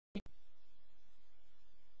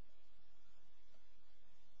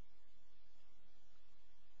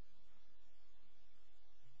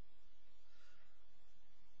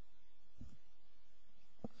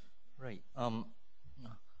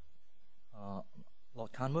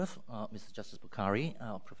Carnwath, Mr. Justice Bokhary,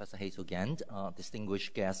 Professor Hazel, Genn,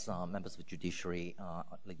 distinguished guests, members of the judiciary,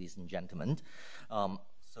 ladies and gentlemen.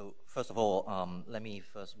 So first of all, let me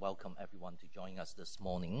first welcome everyone to join us this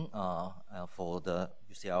morning for the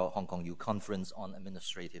UCL Hong Kong U Conference on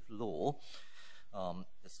Administrative Law.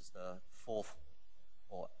 This is the fourth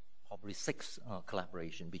or probably sixth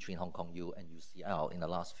collaboration between Hong Kong U and UCL in the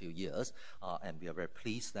last few years, and we are very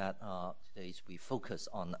pleased that today we focus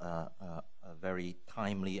on a very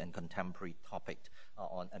timely and contemporary topic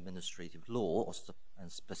on administrative law and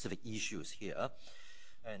specific issues here.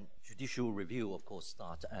 And judicial review, of course,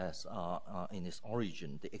 starts as, in its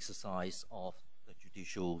origin, the exercise of the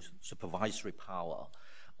judicial supervisory power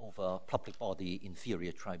over public body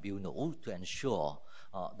inferior tribunal to ensure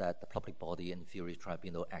that the public body inferior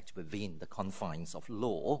tribunal acts within the confines of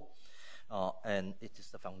law, and it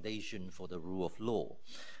is the foundation for the rule of law.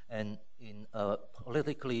 And in a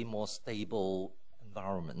politically more stable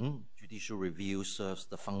environment, judicial review serves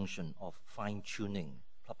the function of fine-tuning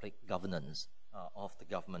public governance of the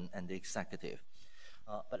government and the executive.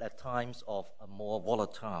 But at times of a more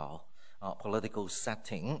volatile political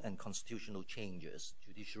setting and constitutional changes,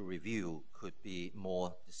 judicial review could be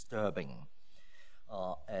more disturbing.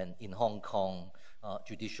 And in Hong Kong,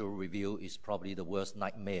 judicial review is probably the worst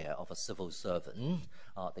nightmare of a civil servant.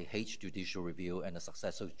 They hate judicial review, and a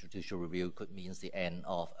successful judicial review could mean the end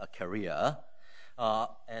of a career.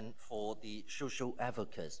 And for the social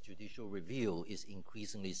advocates, judicial review is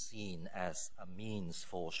increasingly seen as a means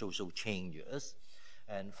for social changes.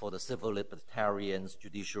 And for the civil libertarians,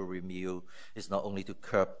 judicial review is not only to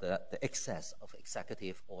curb the excess of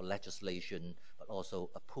executive or legislation, but also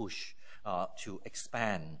a push to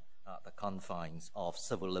expand the confines of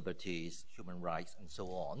civil liberties, human rights, and so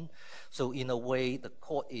on. So in a way, the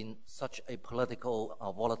court in such a political,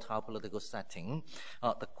 volatile political setting,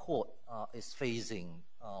 the court is facing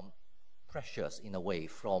pressures in a way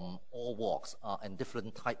from all walks and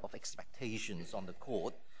different type of expectations on the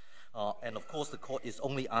court. And of course, the court is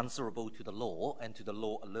only answerable to the law and to the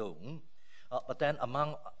law alone. But then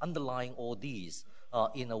underlying all these,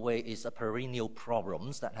 in a way, is a perennial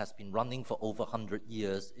problem that has been running for over 100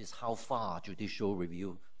 years, is how far judicial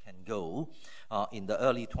review can go. In the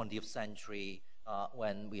early 20th century,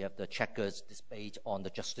 when we have the checkers debate on the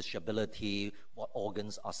justiciability, what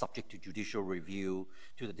organs are subject to judicial review,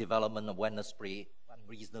 to the development of Wednesbury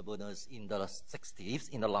unreasonableness in the 60s,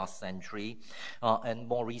 in the last century, and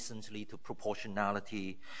more recently to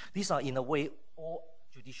proportionality. These are, in a way, all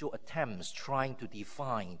judicial attempts trying to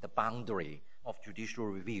define the boundary of judicial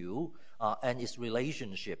review and its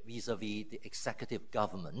relationship vis-a-vis the executive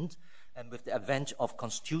government. And with the advent of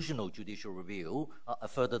constitutional judicial review, a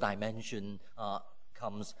further dimension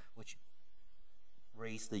comes, which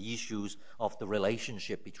raise the issues of the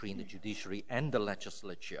relationship between the judiciary and the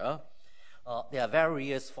legislature. There are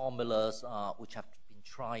various formulas which have been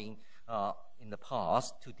trying in the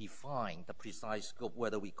past to define the precise scope,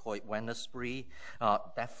 whether we call it Wednesbury,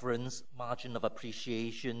 deference, margin of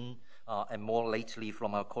appreciation, and more lately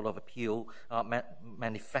from our Court of Appeal,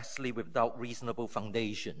 manifestly without reasonable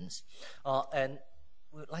foundations. And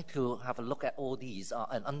we'd like to have a look at all these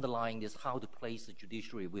and underlying this, how to place the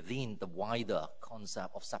judiciary within the wider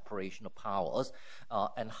concept of separation of powers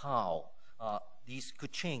and how these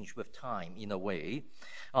could change with time in a way.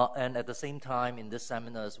 And at the same time, in these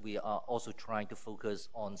seminars, we are also trying to focus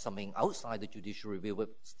on something outside the judicial review, but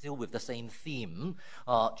still with the same theme,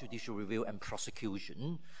 judicial review and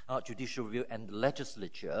prosecution, judicial review and the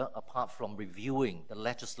legislature, apart from reviewing the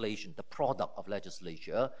legislation, the product of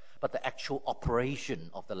legislature, but the actual operation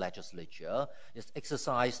of the legislature is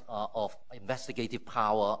exercise of investigative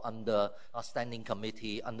power under a standing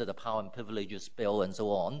committee, under the Power and Privileges Bill, and so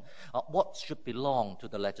on. What should belong to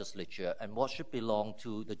the legislature and what should belong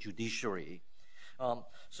to the judiciary?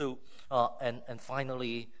 And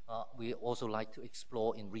finally, we also like to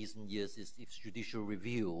explore in recent years is if judicial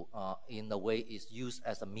review in a way is used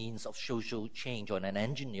as a means of social change or an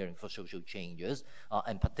engineering for social changes,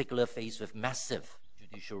 in particular faced with massive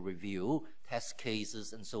judicial review, test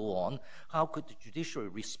cases, and so on. How could the judiciary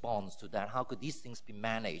respond to that? How could these things be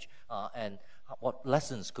managed? And what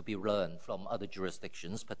lessons could be learned from other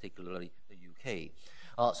jurisdictions, particularly the UK?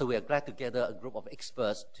 So we are glad to gather a group of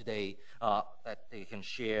experts today that they can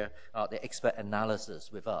share their expert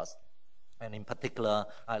analysis with us. And in particular,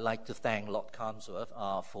 I'd like to thank Lord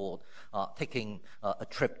Carnwath for taking a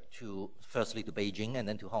trip firstly to Beijing and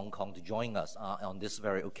then to Hong Kong to join us on these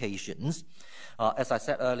very occasions. As I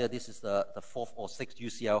said earlier, this is the fourth or sixth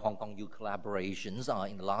UCL Hong Kong U collaborations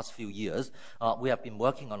in the last few years. We have been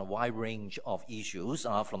working on a wide range of issues,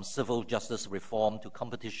 from civil justice reform to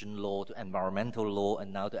competition law to environmental law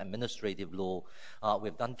and now to administrative law.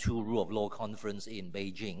 We've done 2 rule of law conference in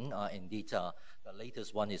Beijing. Indeed, the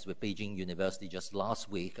latest one is with Beijing University just last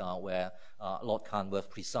week, where Lord Carnwath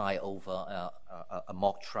presided over a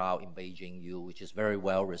mock trial in Beijing U, which is very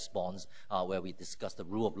well response, where we discussed the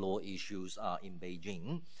rule of law issues in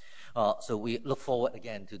Beijing. So we look forward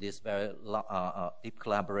again to this very deep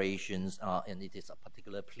collaborations, and it is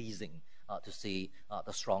particularly pleasing to see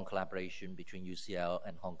the strong collaboration between UCL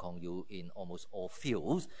and Hong Kong U in almost all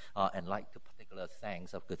fields, and like to particular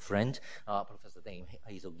thanks of good friend, Professor Dame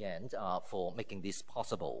Hazel Genn, for making this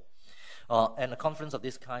possible. And a conference of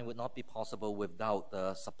this kind would not be possible without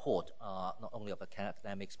the support not only of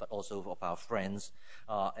academics but also of our friends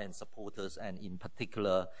and supporters. And in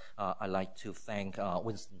particular, I'd like to thank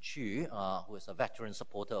Winston Chu, who is a veteran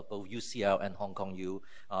supporter of both UCL and Hong Kong U,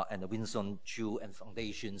 and the Winston Chu and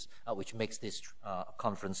Foundations, which makes this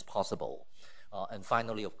conference possible. And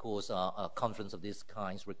finally, of course, a conference of this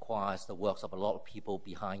kind requires the works of a lot of people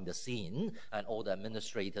behind the scene and all the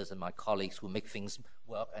administrators and my colleagues who make things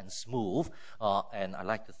work and smooth. And I'd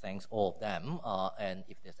like to thank all of them. And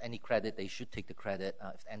if there's any credit, they should take the credit.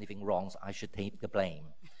 If anything wrong, I should take the blame.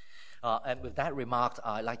 And with that remark,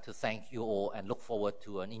 I'd like to thank you all and look forward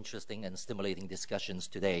to an interesting and stimulating discussions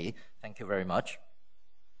today. Thank you very much.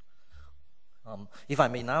 If I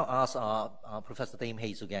may now ask Professor Dame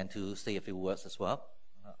Hazel again to say a few words as well.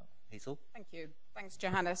 Hazel? Thank you. Thanks,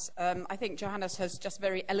 Johannes. I think Johannes has just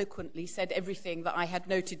very eloquently said everything that I had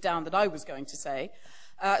noted down that I was going to say.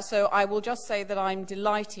 So I will just say that I'm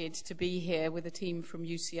delighted to be here with a team from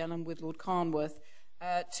UCL and with Lord Carnwath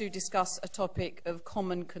to discuss a topic of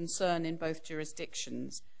common concern in both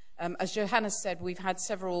jurisdictions. As Johannes said, we've had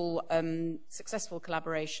several successful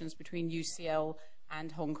collaborations between UCL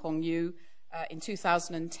and Hong Kong U. In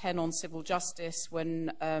 2010 on civil justice,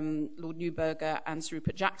 when Lord Neuberger and Sir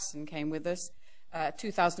Rupert Jackson came with us.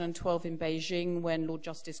 2012 in Beijing, when Lord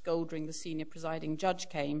Justice Goldring, the senior presiding judge,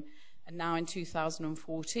 came. And now in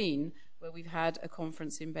 2014, where we've had a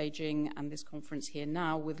conference in Beijing and this conference here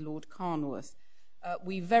now with Lord Carnwath.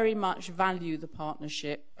 We very much value the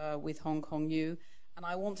partnership with Hong Kong U. And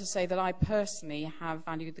I want to say that I personally have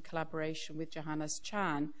valued the collaboration with Johannes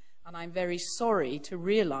Chan. And I'm very sorry to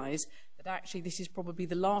realize that actually this is probably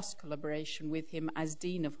the last collaboration with him as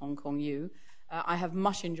Dean of Hong Kong U. I have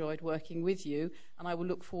much enjoyed working with you, and I will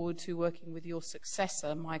look forward to working with your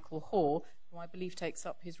successor, Michael Hoare, who I believe takes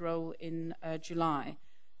up his role in July.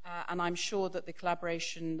 And I'm sure that the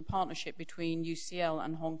collaboration, the partnership between UCL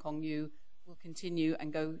and Hong Kong U will continue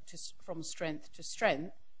and go from strength to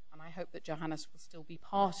strength. And I hope that Johannes will still be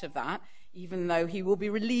part of that, even though he will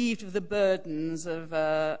be relieved of the burdens of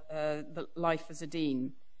the life as a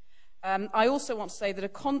dean. I also want to say that a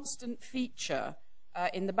constant feature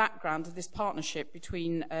in the background of this partnership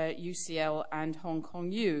between UCL and Hong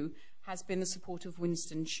Kong U has been the support of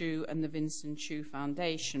Winston Chu and the Winston Chu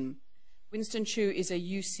Foundation. Winston Chu is a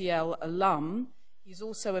UCL alum. He's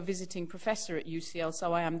also a visiting professor at UCL,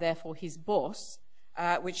 so I am therefore his boss.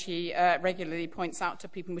 Which he regularly points out to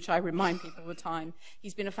people, which I remind people all the time.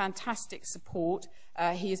 He's been a fantastic support.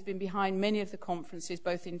 He has been behind many of the conferences,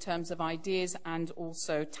 both in terms of ideas and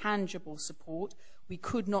also tangible support. We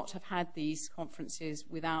could not have had these conferences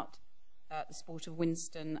without the support of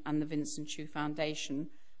Winston and the Winston Chu Foundation.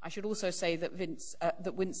 I should also say that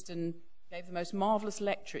Winston gave the most marvellous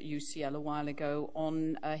lecture at UCL a while ago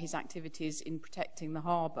on his activities in protecting the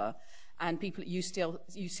harbour. And people at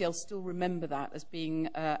UCL still remember that as being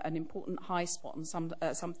an important high spot and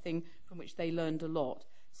something from which they learned a lot.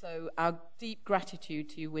 So our deep gratitude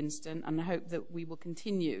to you, Winston, and I hope that we will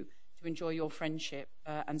continue to enjoy your friendship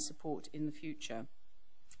and support in the future.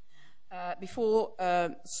 Before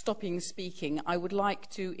stopping speaking, I would like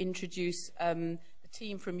to introduce the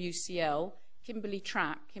team from UCL. Kimberly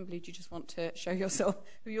Trapp. Kimberly, do you just want to show yourself,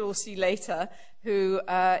 who you'll see later, who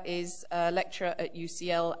is a lecturer at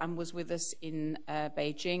UCL and was with us in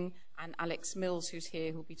Beijing, and Alex Mills, who's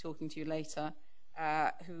here, who'll be talking to you later,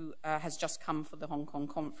 who has just come for the Hong Kong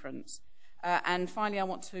conference. And finally, I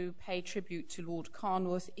want to pay tribute to Lord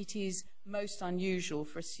Carnwath. It is most unusual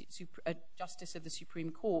for a Justice of the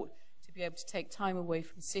Supreme Court to be able to take time away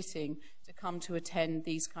from sitting to come to attend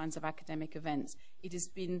these kinds of academic events. It has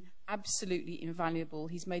been absolutely invaluable.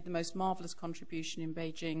 He's made the most marvellous contribution in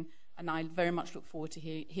Beijing, and I very much look forward to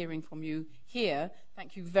hearing from you here.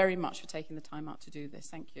 Thank you very much for taking the time out to do this.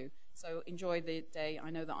 Thank you. So enjoy the day. I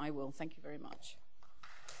know that I will. Thank you very much.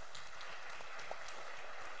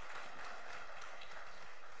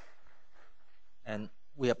 And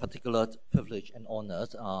we are particularly privileged and honored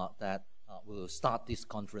that we will start this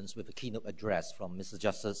conference with a keynote address from Mr.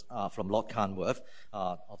 Justice, from Lord Carnwath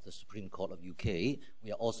of the Supreme Court of UK.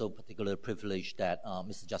 We are also particularly privileged that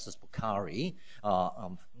Mr. Justice Bokhary,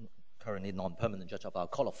 currently non-permanent judge of our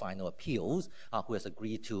Court of Final Appeals, who has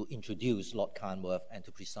agreed to introduce Lord Carnwath and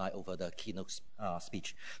to preside over the keynote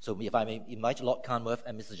speech. So if I may invite Lord Carnwath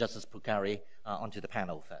and Mr. Justice Bokhary onto the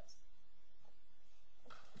panel first.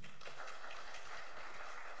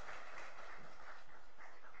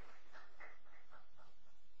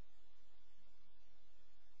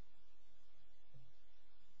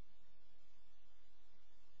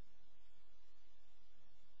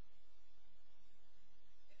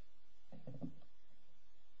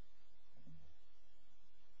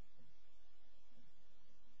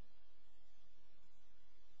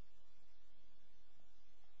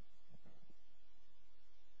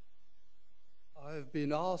 I've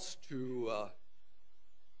been asked to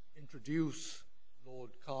introduce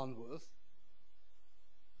Lord Carnwath.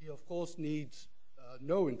 He, of course, needs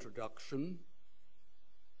no introduction,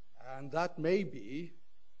 and that may be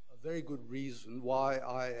a very good reason why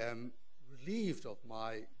I am relieved of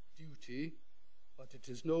my duty, but it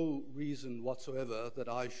is no reason whatsoever that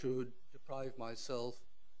I should deprive myself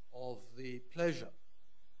of the pleasure.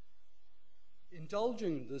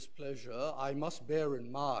 Indulging this pleasure, I must bear in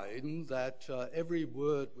mind that every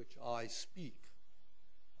word which I speak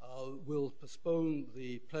will postpone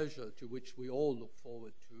the pleasure to which we all look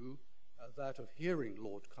forward to, that of hearing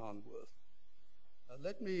Lord Carnwath.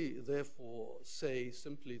 Let me therefore say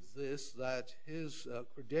simply this, that his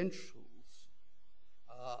credentials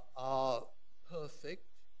are perfect.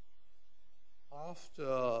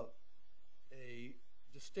 After a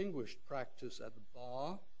distinguished practice at the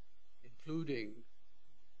bar, including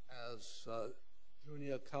as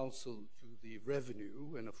junior counsel to the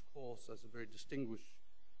Revenue, and of course as a very distinguished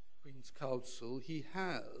Queen's Counsel, he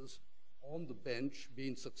has on the bench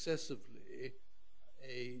been successively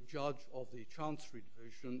a judge of the Chancery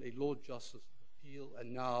Division, a Lord Justice of Appeal,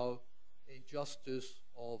 and now a Justice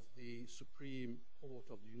of the Supreme Court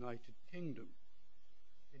of the United Kingdom.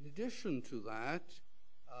 In addition to that,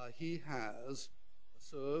 he has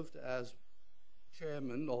served as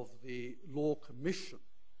chairman of the Law Commission,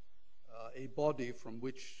 a body from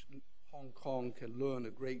which Hong Kong can learn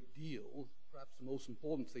a great deal. Perhaps the most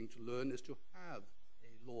important thing to learn is to have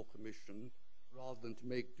a law commission rather than to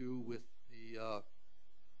make do with the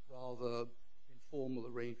rather informal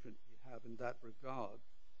arrangement we have in that regard.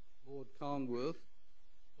 Lord Carnwath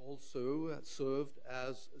also served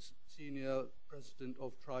as senior president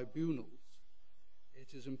of tribunals.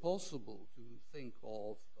 It is impossible to think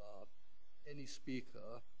of any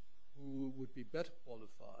speaker who would be better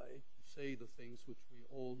qualified to say the things which we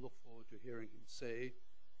all look forward to hearing him say,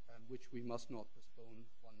 and which we must not postpone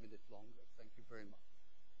 1 minute longer. Thank you very much.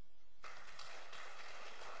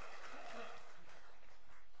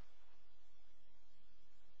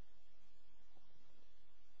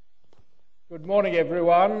 Good morning,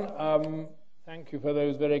 everyone. Thank you for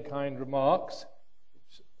those very kind remarks,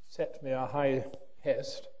 which set me a high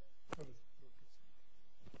test.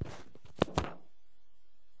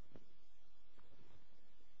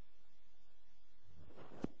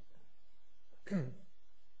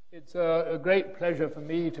 It's a great pleasure for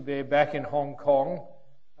me to be back in Hong Kong.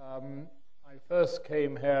 I first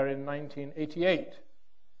came here in 1988. It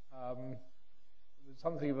was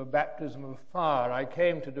something of a baptism of fire. I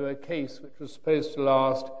came to do a case which was supposed to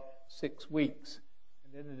last 6 weeks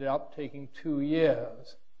and ended up taking 2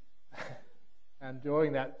 years. And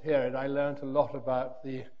during that period, I learned a lot about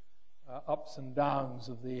the ups and downs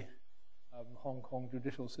of the Hong Kong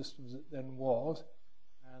judicial system as it then was,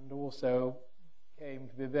 and also came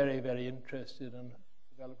to be very, very interested and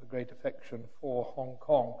develop a great affection for Hong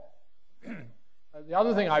Kong. The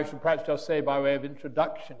other thing I should perhaps just say by way of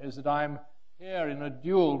introduction is that I'm here in a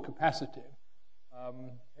dual capacity.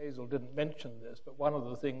 Hazel didn't mention this, but one of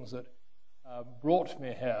the things that brought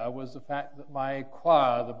me here was the fact that my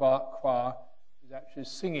choir, the Bach Choir, is actually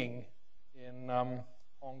singing in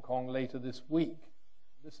Hong Kong later this week.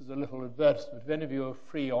 This is a little advertisement. If any of you are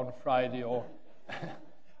free on Friday or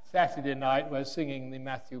Saturday night, we're singing the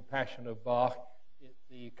Matthew Passion of Bach at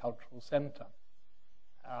the Cultural Centre.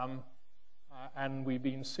 And we've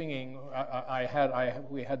been singing,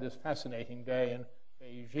 we had this fascinating day in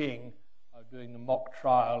Beijing doing the mock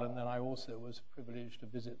trial, and then I also was privileged to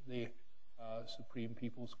visit the Supreme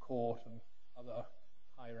People's Court and other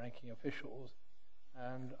high-ranking officials.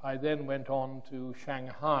 And I then went on to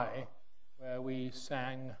Shanghai, where we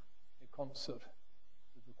sang a concert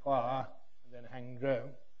with the choir, and then Hangzhou.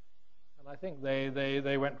 And I think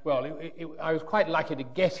they went well. I was quite lucky to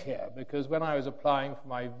get here, because when I was applying for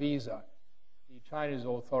my visa, the Chinese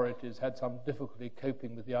authorities had some difficulty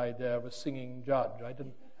coping with the idea of a singing judge.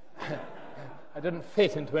 I didn't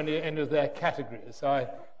fit into any of their categories, so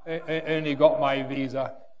I only got my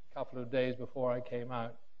visa a couple of days before I came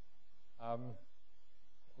out.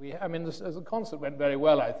 The concert went very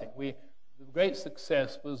well, I think. The great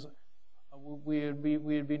success was we had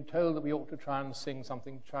been told that we ought to try and sing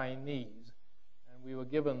something Chinese, and we were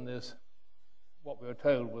given this, what we were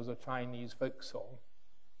told was a Chinese folk song.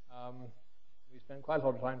 We spent quite a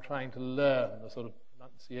lot of time trying to learn the sort of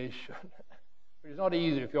pronunciation, which is not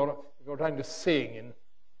easy if you're trying to sing in.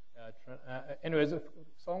 Anyway, there's a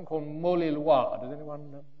song called Moli Loi. Does anyone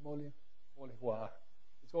know Moli Loi?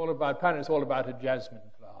 Apparently it's all about a jasmine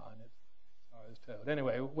flower, and I was told.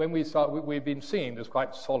 Anyway, when we've been singing this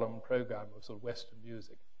quite solemn program of sort of Western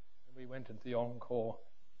music, and we went into the encore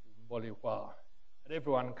with Moli Loi, and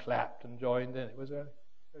everyone clapped and joined in. It was very,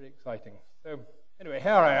 very exciting. So anyway,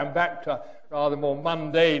 here I am back to rather more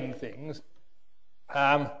mundane things.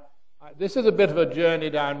 This is a bit of a journey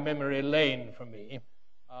down memory lane for me,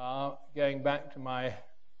 going back to my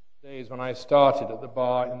days when I started at the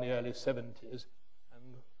bar in the early 70s,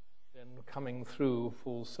 and then coming through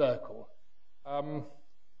full circle.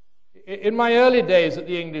 In my early days at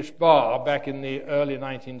the English bar, back in the early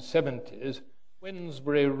 1970s,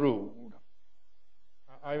 Wednesbury ruled.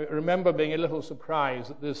 I remember being a little surprised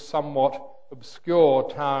that this somewhat obscure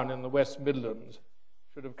town in the West Midlands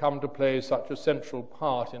should have come to play such a central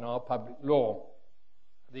part in our public law.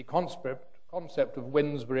 The concept of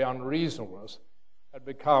Wednesbury unreasonableness had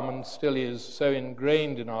become, and still is, so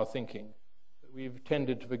ingrained in our thinking that we've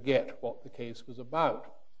tended to forget what the case was about.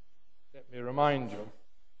 Let me remind you.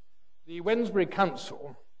 The Wednesbury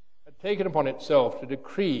Council had taken upon itself to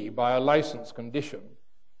decree by a licence condition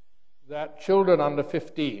that children under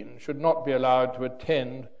 15 should not be allowed to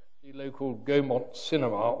attend the local Gaumont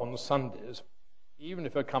cinema on Sundays, even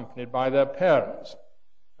if accompanied by their parents,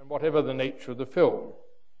 and whatever the nature of the film.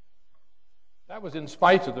 That was in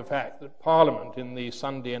spite of the fact that Parliament, in the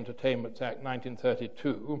Sunday Entertainments Act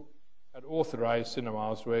 1932, had authorised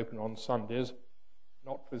cinemas to open on Sundays,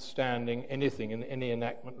 notwithstanding anything in any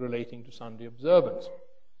enactment relating to Sunday observance.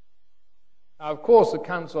 Now, of course, the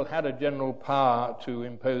Council had a general power to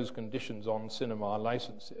impose conditions on cinema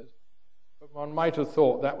licenses, but one might have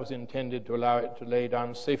thought that was intended to allow it to lay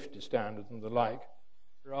down safety standards and the like,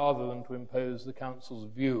 rather than to impose the Council's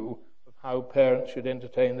view of how parents should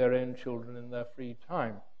entertain their own children in their free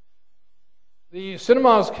time. The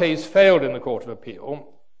cinemas case failed in the Court of Appeal.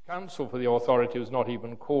 Counsel for the authority was not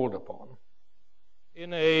even called upon.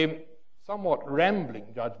 In a somewhat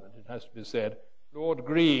rambling judgment, it has to be said, Lord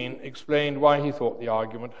Green explained why he thought the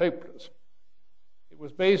argument hopeless. It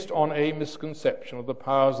was based on a misconception of the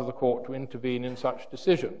powers of the court to intervene in such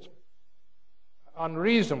decisions.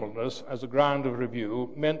 Unreasonableness as a ground of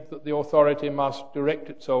review meant that the authority must direct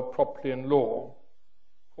itself properly in law,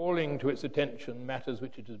 calling to its attention matters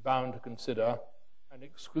which it is bound to consider and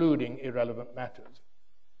excluding irrelevant matters.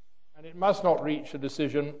 And it must not reach a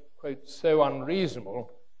decision, quote, so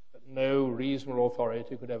unreasonable that no reasonable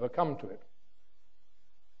authority could ever come to it.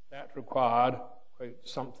 That required, quote,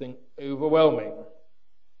 something overwhelming.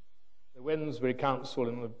 The Wednesbury Council,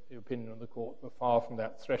 in the opinion of the court, were far from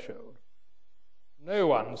that threshold. No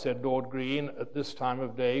one, said Lord Green, at this time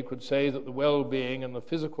of day could say that the well-being and the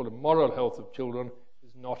physical and moral health of children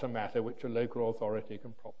is not a matter which a local authority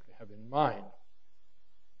can properly have in mind.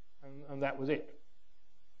 And that was it.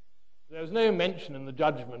 There was no mention in the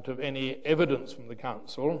judgment of any evidence from the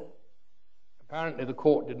Council. Apparently the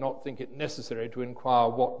court did not think it necessary to inquire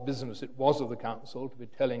what business it was of the Council to be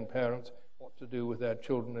telling parents what to do with their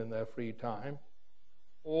children in their free time,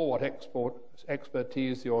 or what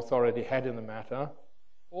expertise the authority had in the matter,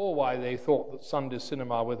 or why they thought that Sunday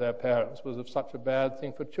cinema with their parents was of such a bad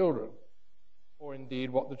thing for children, or indeed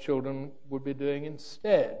what the children would be doing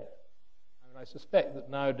instead. I suspect that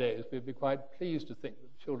nowadays we'd be quite pleased to think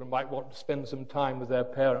that children might want to spend some time with their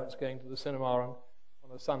parents going to the cinema on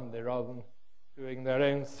a Sunday rather than doing their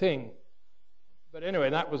own thing. But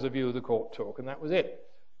anyway, that was the view the court took, and that was it.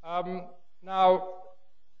 Now,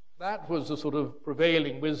 that was the sort of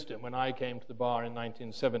prevailing wisdom when I came to the bar in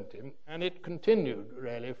 1970, and it continued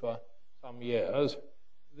really for some years.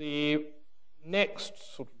 The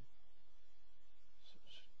next sort of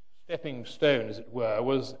stepping stone, as it were,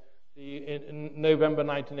 was in November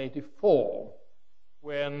 1984,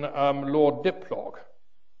 when Lord Diplock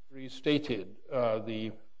restated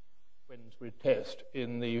the Wednesbury test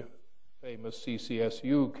in the famous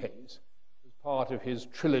CCSU case as part of his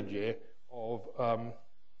trilogy of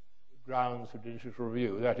grounds for judicial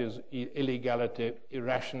review, that is, illegality,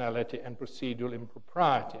 irrationality, and procedural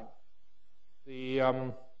impropriety.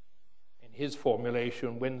 In his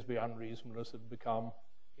formulation, Wednesbury unreasonableness had become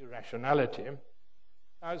irrationality.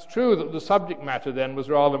 Now, it's true that the subject matter then was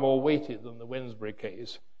rather more weighted than the Wednesbury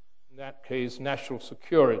case. In that case, national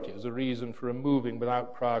security as a reason for removing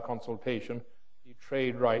without prior consultation the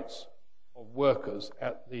trade rights of workers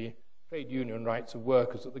at the trade union rights of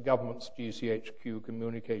workers at the government's GCHQ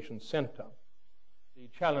Communications Centre. The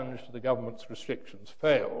challenge to the government's restrictions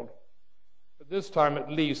failed. But this time,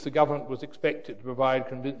 at least, the government was expected to provide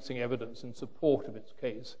convincing evidence in support of its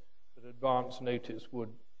case that advance notice would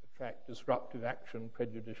attract disruptive action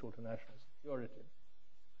prejudicial to national security.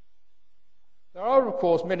 There are, of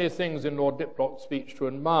course, many things in Lord Diplock's speech to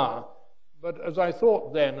admire, but as I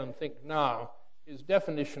thought then and think now, his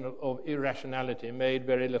definition of irrationality made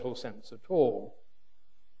very little sense at all.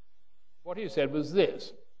 What he said was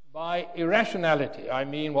this: by irrationality, I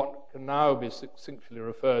mean what can now be succinctly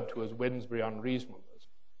referred to as Wednesbury unreasonableness.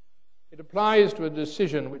 It applies to a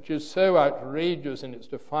decision which is so outrageous in its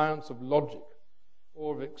defiance of logic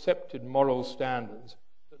or of accepted moral standards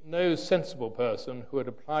that no sensible person who had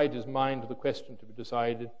applied his mind to the question to be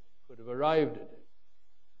decided could have arrived at it.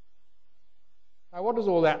 Now, what does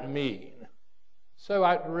all that mean? So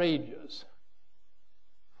outrageous.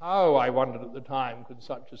 How, I wondered at the time, could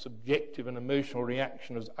such a subjective and emotional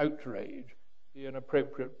reaction as outrage be an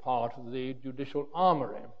appropriate part of the judicial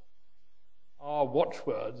armory? Our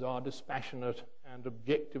watchwords are dispassionate and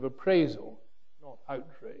objective appraisal, not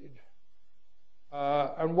outrage.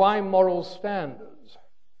 And why moral standards?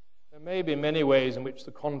 There may be many ways in which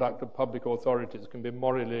the conduct of public authorities can be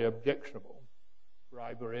morally objectionable: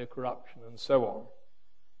 bribery, corruption, and so on.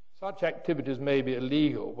 Such activities may be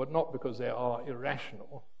illegal, but not because they are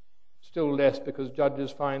irrational, still less because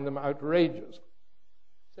judges find them outrageous.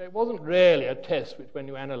 So it wasn't really a test which, when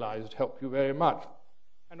you analysed, helped you very much.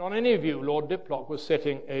 And on any view, Lord Diplock was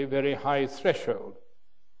setting a very high threshold.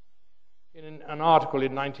 In an article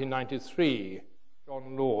in 1993,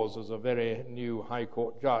 John Laws, as a very new High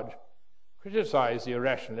Court judge, criticised the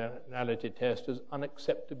irrationality test as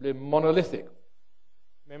unacceptably monolithic,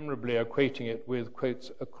 memorably equating it with, quotes,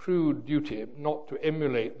 a crude duty not to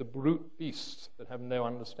emulate the brute beasts that have no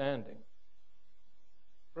understanding.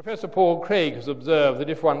 Professor Paul Craig has observed that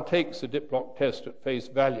if one takes the Diplock test at face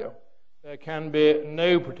value, there can be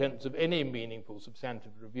no pretense of any meaningful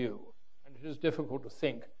substantive review, and it is difficult to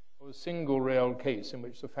think of a single real case in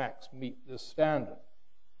which the facts meet this standard.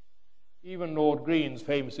 Even Lord Green's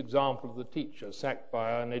famous example of the teacher sacked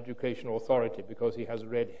by an educational authority because he has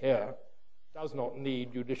red hair does not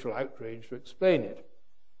need judicial outrage to explain it.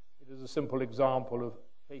 It is a simple example of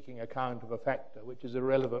taking account of a factor which is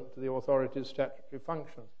irrelevant to the authority's statutory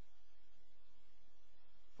functions.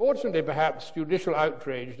 Fortunately, perhaps, judicial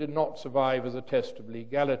outrage did not survive as a test of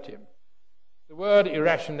legality. The word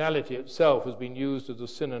irrationality itself has been used as a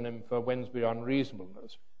synonym for Wednesbury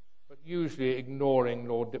unreasonableness, but usually ignoring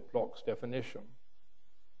Lord Diplock's definition.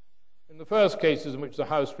 In the first cases in which the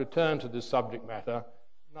House returned to this subject matter,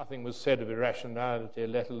 nothing was said of irrationality,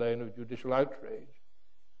 let alone of judicial outrage.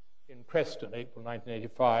 In Preston, April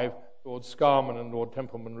 1985, Lord Scarman and Lord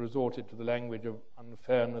Templeman resorted to the language of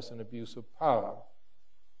unfairness and abuse of power.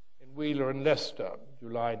 In Wheeler and Leicester,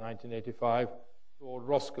 July 1985, Lord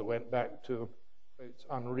Roskell went back to, quotes,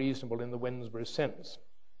 unreasonable in the Wednesbury sense.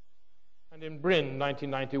 And in Bryn,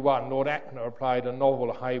 1991, Lord Ackner applied a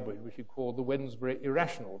novel hybrid which he called the Wednesbury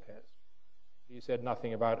irrational test. He said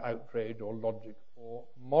nothing about outrage or logic or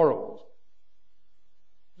morals.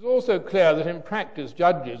 It is also clear that in practice,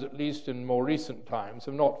 judges, at least in more recent times,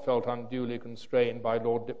 have not felt unduly constrained by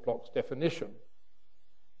Lord Diplock's definition.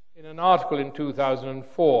 In an article in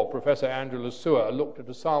 2004, Professor Andrew Lesueur looked at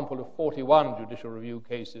a sample of 41 judicial review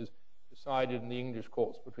cases decided in the English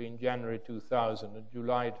courts between January 2000 and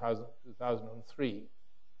July 2003,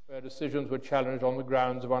 where decisions were challenged on the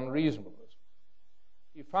grounds of unreasonableness.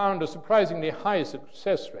 He found a surprisingly high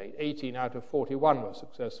success rate. 18 out of 41 were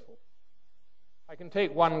successful. I can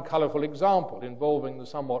take one colourful example involving the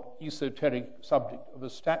somewhat esoteric subject of a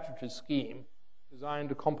statutory scheme designed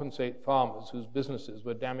to compensate farmers whose businesses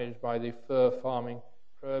were damaged by the Fur Farming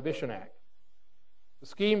Prohibition Act. The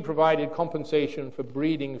scheme provided compensation for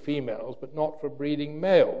breeding females, but not for breeding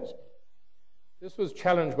males. This was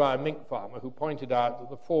challenged by a mink farmer who pointed out that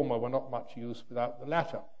the former were not much use without the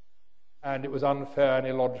latter. and it was unfair and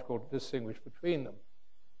illogical to distinguish between them.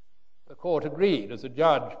 The court agreed, as the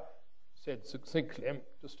judge said succinctly,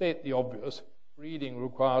 to state the obvious, breeding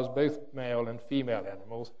requires both male and female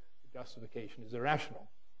animals. The justification is irrational.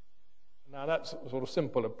 Now, that's a sort of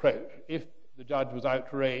simple approach. If the judge was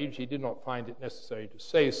outraged, he did not find it necessary to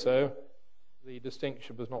say so. The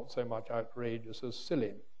distinction was not so much outrageous as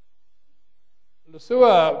silly.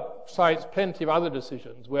 Lesueur cites plenty of other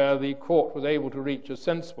decisions where the court was able to reach a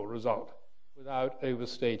sensible result without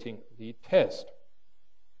overstating the test.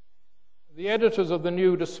 The editors of the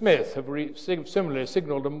New to Smith have similarly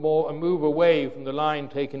signalled a move away from the line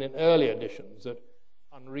taken in early editions that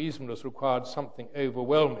unreasonableness required something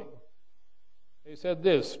overwhelming. They said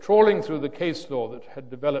this: trawling through the case law that had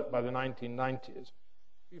developed by the 1990s,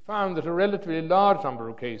 we found that a relatively large number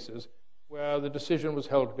of cases where the decision was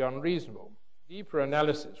held to be unreasonable. Deeper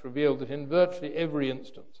analysis revealed that in virtually every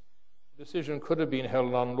instance, the decision could have been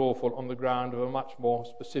held unlawful on the ground of a much more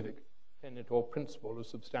specific tenet or principle of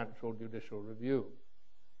substantial judicial review.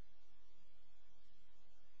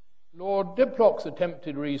 Lord Diplock's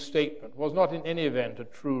attempted restatement was not in any event a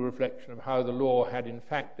true reflection of how the law had in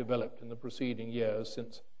fact developed in the preceding years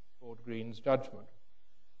since Lord Green's judgment.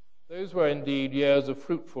 Those were indeed years of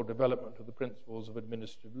fruitful development of the principles of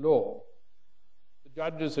administrative law. The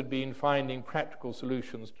judges had been finding practical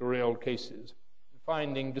solutions to real cases and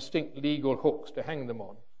finding distinct legal hooks to hang them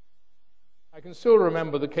on. I can still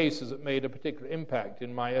remember the cases that made a particular impact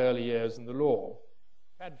in my early years in the law.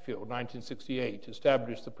 Hadfield, 1968,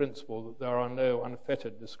 established the principle that there are no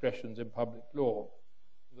unfettered discretions in public law,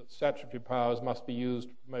 and that statutory powers must be used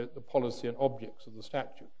to promote the policy and objects of the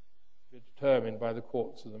statute, to be determined by the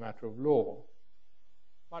courts as a matter of law.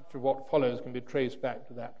 Much of what follows can be traced back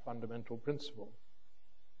to that fundamental principle.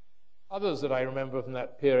 Others that I remember from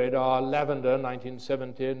that period are Lavender,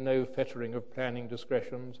 1970, no fettering of planning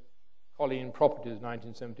discretions; Colleen Properties,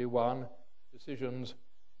 1971, decisions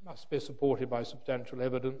must be supported by substantial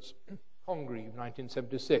evidence; Congreve,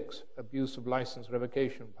 1976, abuse of license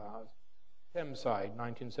revocation powers; Thameside,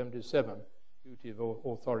 1977, duty of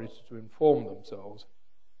authorities to inform themselves;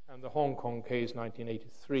 and the Hong Kong case,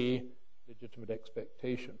 1983, legitimate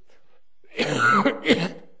expectation.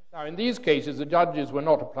 Now, in these cases, the judges were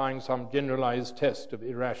not applying some generalized test of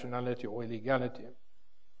irrationality or illegality.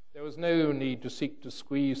 There was no need to seek to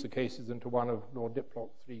squeeze the cases into one of Lord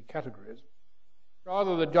Diplock's three categories.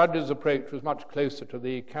 Rather, the judge's approach was much closer to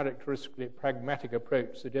the characteristically pragmatic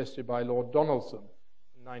approach suggested by Lord Donaldson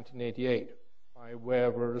in 1988, by way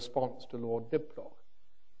of a response to Lord Diplock.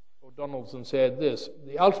 Lord Donaldson said this: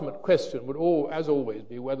 the ultimate question would, as always,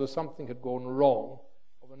 be whether something had gone wrong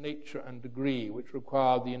of a nature and degree which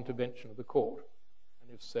required the intervention of the court,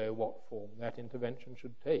 and if so, what form that intervention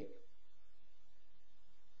should take.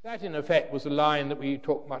 That, in effect, was a line that we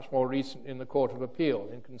took much more recently in the Court of Appeal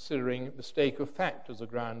in considering mistake of fact as a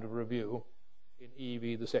ground of review in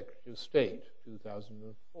E.V. the Secretary of State,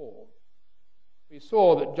 2004. We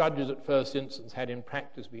saw that judges at first instance had in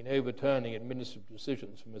practice been overturning administrative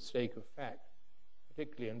decisions for mistake of fact,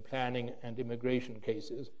 particularly in planning and immigration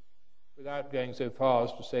cases, without going so far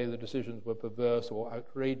as to say the decisions were perverse or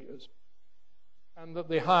outrageous, and that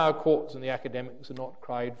the higher courts and the academics had not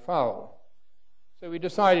cried foul. So we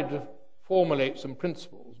decided to formulate some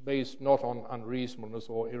principles based not on unreasonableness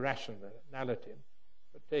or irrationality,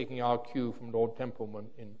 but taking our cue from Lord Templeman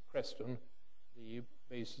in Preston, the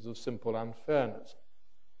basis of simple unfairness.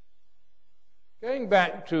 Going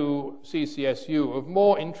back to CCSU, of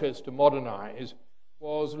more interest to modernize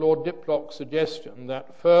was Lord Diplock's suggestion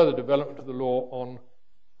that further development of the law on,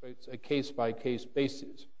 quotes, a case-by-case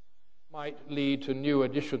basis might lead to new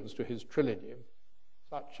additions to his trilogy,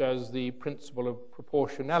 such as the principle of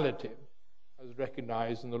proportionality, as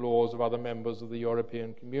recognized in the laws of other members of the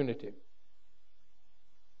European Community.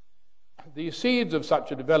 The seeds of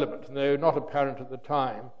such a development, though not apparent at the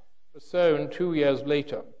time, were sown 2 years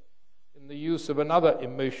later in the use of another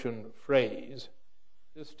emotion-based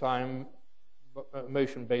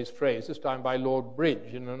phrase, this time by Lord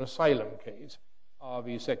Bridge in an asylum case,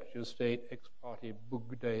 R.V. Secretary of State ex parte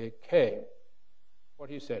Bugde K. What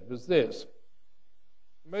he said was this: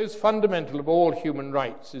 the most fundamental of all human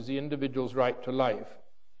rights is the individual's right to life,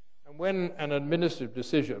 and when an administrative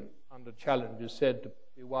decision under challenge is said to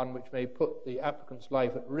be one which may put the applicant's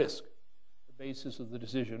life at risk, the basis of the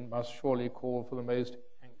decision must surely call for the most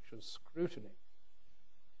anxious scrutiny.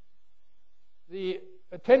 The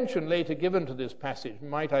attention later given to this passage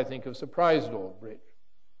might, I think, have surprised Lord Bridge.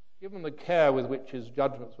 Given the care with which his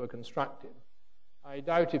judgments were constructed, I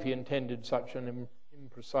doubt if he intended such an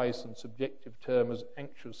imprecise and subjective term as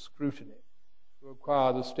anxious scrutiny to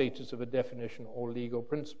acquire the status of a definition or legal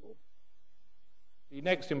principle. The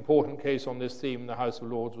next important case on this theme in the House of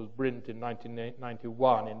Lords was Brint in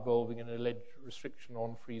 1991, involving an alleged restriction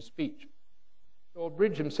on free speech. Lord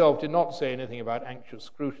Bridge himself did not say anything about anxious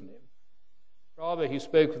scrutiny. Rather, he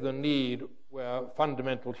spoke of the need where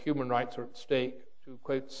fundamental human rights are at stake to,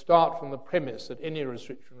 quote, start from the premise that any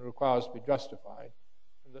restriction requires to be justified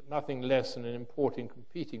and that nothing less than an importing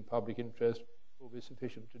competing public interest will be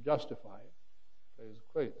sufficient to justify it, close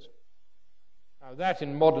quotes. Now, that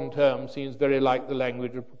in modern terms seems very like the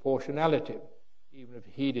language of proportionality, even if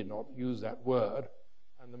he did not use that word,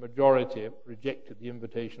 and the majority rejected the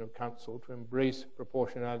invitation of counsel to embrace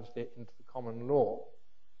proportionality into the common law.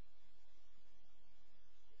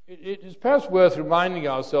 It is perhaps worth reminding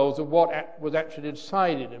ourselves of what was actually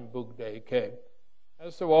decided in Bokhary.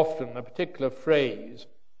 As so often, a particular phrase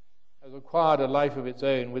has acquired a life of its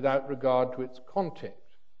own without regard to its context.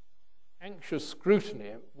 Anxious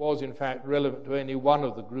scrutiny was, in fact, relevant to only one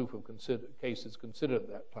of the group of cases considered at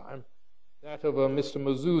that time, that of a Mr.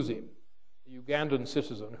 Muzuzi, a Ugandan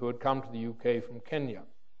citizen who had come to the UK from Kenya.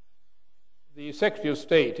 The Secretary of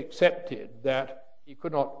State accepted that he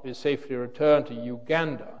could not be safely returned to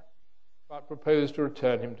Uganda, but proposed to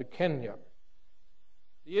return him to Kenya.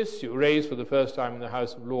 The issue raised for the first time in the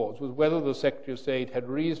House of Lords was whether the Secretary of State had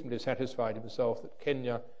reasonably satisfied himself that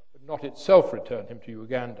Kenya would not itself return him to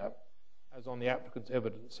Uganda, as on the applicant's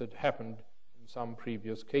evidence had happened in some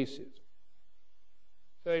previous cases.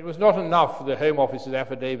 So it was not enough for the Home Office's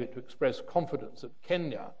affidavit to express confidence that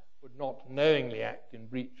Kenya would not knowingly act in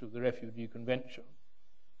breach of the Refugee Convention,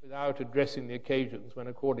 without addressing the occasions when,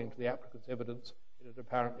 according to the applicant's evidence, it had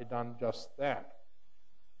apparently done just that.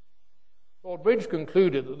 Lord Bridge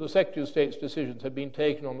concluded that the Secretary of State's decisions had been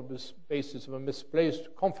taken on the basis of a misplaced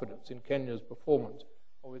confidence in Kenya's performance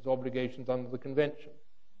of its obligations under the Convention.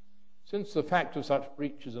 Since the fact of such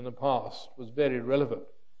breaches in the past was very relevant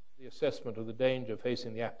to the assessment of the danger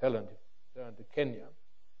facing the appellant if he returned to Kenya,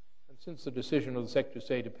 and since the decision of the Secretary of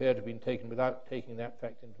State appeared to have been taken without taking that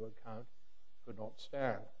fact into account, could not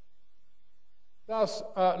stand. Thus,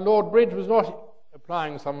 Lord Bridge was not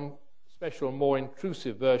applying some special, more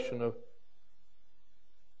intrusive version of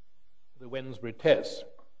the Wednesbury test.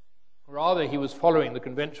 Rather, he was following the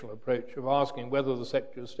conventional approach of asking whether the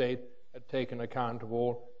Secretary of State had taken account of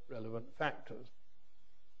all relevant factors.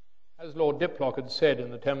 As Lord Diplock had said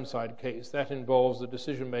in the Thameside case, that involves the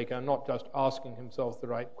decision-maker not just asking himself the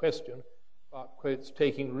right question, but, quotes,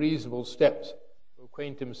 taking reasonable steps to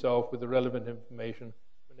acquaint himself with the relevant information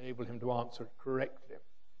to enable him to answer it correctly.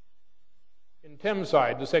 In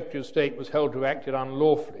Thameside, the Secretary of State was held to have acted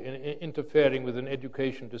unlawfully in interfering with an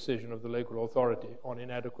education decision of the local authority on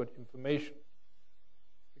inadequate information.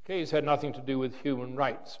 The case had nothing to do with human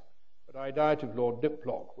rights, but I doubt if Lord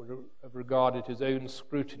Diplock would have regarded his own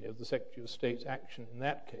scrutiny of the Secretary of State's action in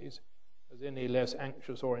that case as any less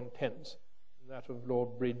anxious or intense than that of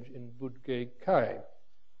Lord Bridge in Bokhary.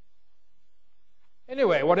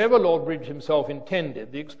 Anyway, whatever Lord Bridge himself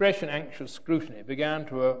intended, the expression anxious scrutiny began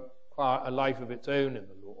to acquire a life of its own in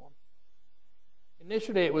the law.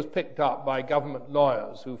 Initially, it was picked up by government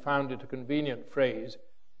lawyers who found it a convenient phrase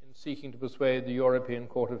in seeking to persuade the European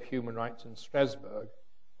Court of Human Rights in Strasbourg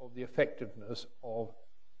of the effectiveness of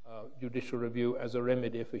judicial review as a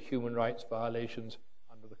remedy for human rights violations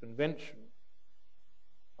under the Convention.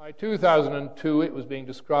 By 2002, it was being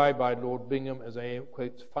described by Lord Bingham as a,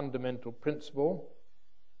 quote, fundamental principle.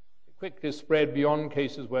 It quickly spread beyond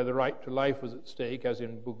cases where the right to life was at stake, as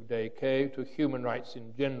in Bokhary, to human rights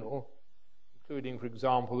in general, including, for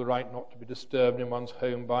example, the right not to be disturbed in one's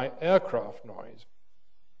home by aircraft noise.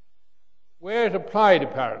 Where it applied,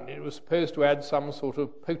 apparently, it was supposed to add some sort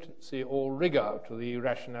of potency or rigor to the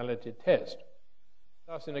rationality test.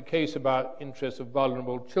 Thus, in a case about interests of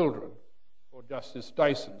vulnerable children, Lord Justice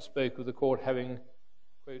Dyson spoke of the court having,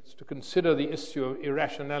 quotes, to consider the issue of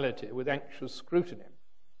irrationality with anxious scrutiny.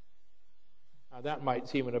 Now, that might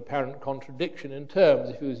seem an apparent contradiction in terms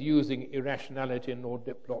if he was using irrationality in Lord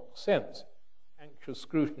Diplock's sense. Anxious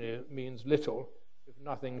scrutiny means little, if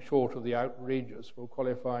nothing short of the outrageous will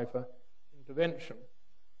qualify for intervention.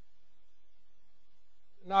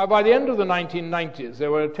 Now, by the end of the 1990s,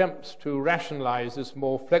 there were attempts to rationalize this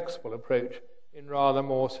more flexible approach in rather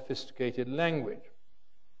more sophisticated language.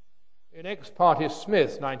 In Ex parte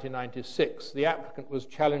Smith, 1996, the applicant was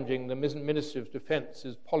challenging the Ministry of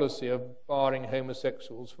Defence's policy of barring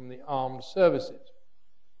homosexuals from the armed services.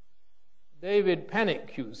 David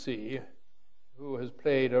Panic, QC, who has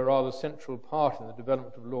played a rather central part in the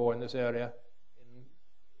development of law in this area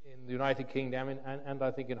in the United Kingdom and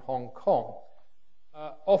I think in Hong Kong,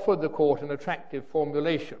 offered the court an attractive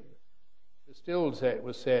formulation, distilled, it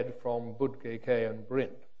was said, from Bokhary and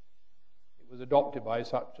Brint. It was adopted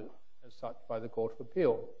as such by the Court of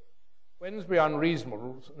Appeal. Wednesbury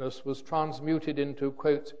unreasonableness was transmuted into,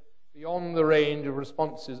 quote, beyond the range of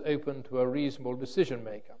responses open to a reasonable decision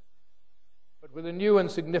maker, but with a new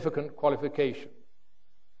and significant qualification.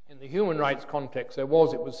 In the human rights context, there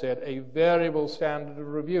was, it was said, a variable standard of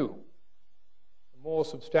review. The more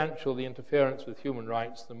substantial the interference with human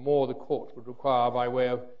rights, the more the court would require by way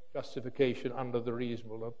of justification under the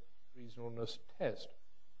reasonableness test.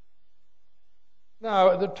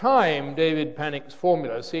 Now, at the time, David Panik's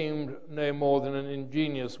formula seemed no more than an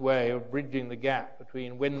ingenious way of bridging the gap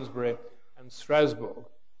between Wednesbury and Strasbourg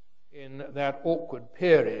in that awkward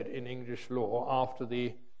period in English law after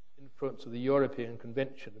the influence of the European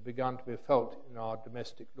Convention had begun to be felt in our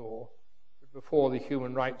domestic law, but before the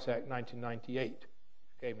Human Rights Act 1998,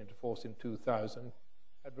 which came into force in 2000,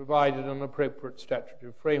 had provided an appropriate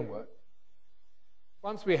statutory framework.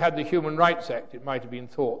 Once we had the Human Rights Act, it might have been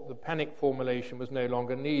thought the Panik formulation was no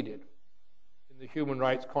longer needed. In the human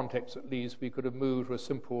rights context, at least, we could have moved to a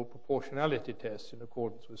simple proportionality test in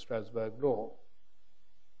accordance with Strasbourg law.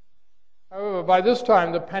 However, by this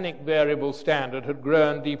time, the Panik variable standard had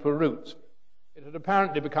grown deeper roots. It had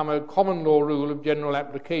apparently become a common law rule of general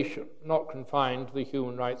application, not confined to the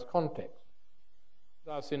human rights context.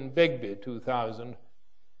 Thus, in Begbie 2000,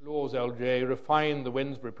 Laws LJ refined the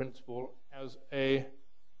Wednesbury principle as a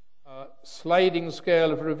sliding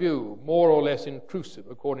scale of review, more or less intrusive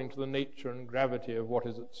according to the nature and gravity of what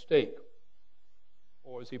is at stake.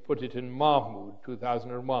 Or as he put it in Mahmoud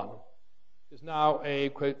 2001, is now a,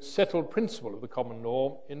 quote, settled principle of the common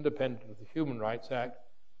law, independent of the Human Rights Act,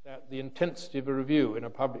 that the intensity of a review in a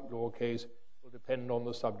public law case will depend on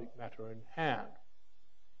the subject matter in hand.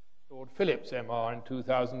 Lord Phillips, MR, in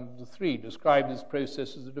 2003, described this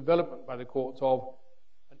process as a development by the courts of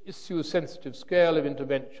an issue-sensitive scale of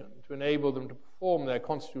intervention to enable them to perform their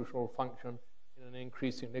constitutional function in an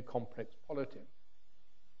increasingly complex polity.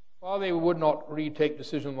 While they would not retake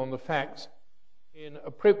decisions on the facts, in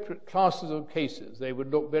appropriate classes of cases, they would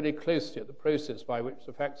look very closely at the process by which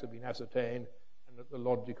the facts have been ascertained and at the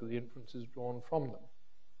logic of the inferences drawn from them.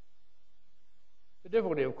 The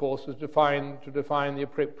difficulty, of course, was to define the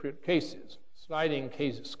appropriate cases. Sliding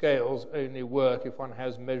case scales only work if one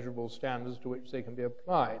has measurable standards to which they can be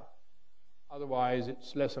applied. Otherwise,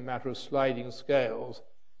 it's less a matter of sliding scales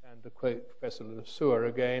than, to quote Professor Lesueur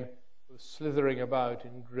again, of slithering about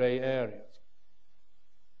in grey areas.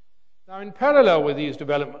 Now, in parallel with these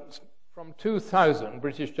developments, from 2000,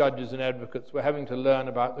 British judges and advocates were having to learn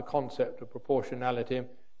about the concept of proportionality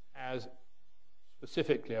as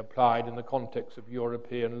specifically applied in the context of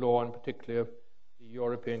European law, and particularly of the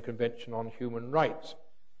European Convention on Human Rights,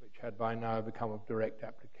 which had by now become of direct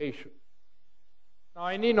application. Now,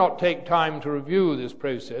 I need not take time to review this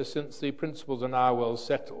process, since the principles are now well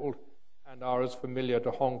settled and are as familiar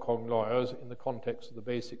to Hong Kong lawyers in the context of the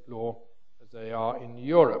basic law as they are in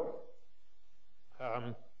Europe.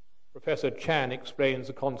 Professor Chan explains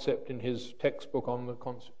the concept in his textbook on the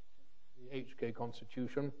HK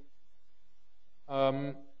Constitution.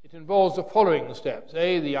 It involves the following steps.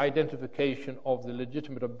 A, the identification of the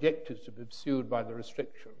legitimate objectives to be pursued by the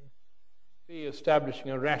restriction. B, establishing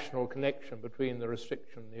a rational connection between the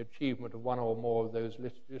restriction and the achievement of one or more of those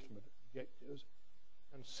legitimate objectives.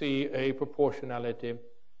 And C, a proportionality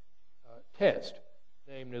test,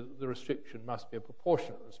 namely that the restriction must be a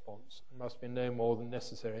proportionate response and must be no more than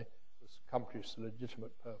necessary to accomplish the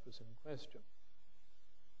legitimate purpose in question.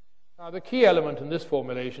 Now, the key element in this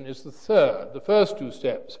formulation is the third. The first two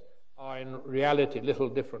steps are in reality little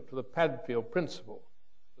different to the Padfield principle,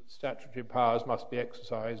 that statutory powers must be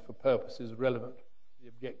exercised for purposes relevant to the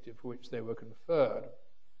objective for which they were conferred.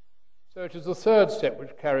 So it is the third step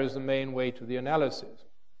which carries the main weight of the analysis.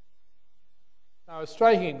 Now, a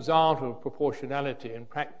striking example of proportionality in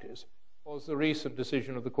practice was the recent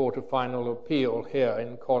decision of the Court of Final Appeal here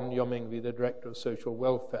in Con Yoming v. the Director of Social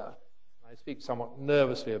Welfare. I speak somewhat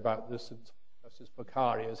nervously about this since Justice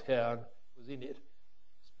Bokhary is here and was in it.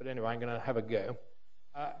 But anyway, I'm going to have a go.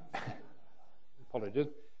 Apologies.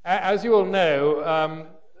 As you all know,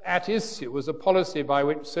 at issue was a policy by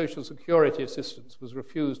which Social Security assistance was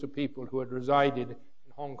refused to people who had resided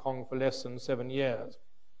in Hong Kong for less than 7 years.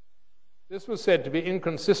 This was said to be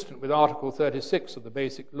inconsistent with Article 36 of the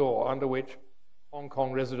Basic Law, under which Hong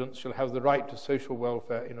Kong residents shall have the right to social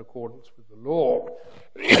welfare in accordance with the law.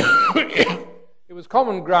 It was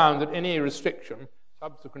common ground that any restriction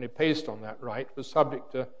subsequently placed on that right was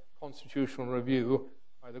subject to constitutional review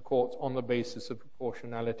by the courts on the basis of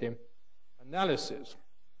proportionality analysis.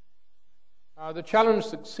 Now, the challenge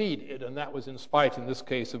succeeded, and that was in spite, in this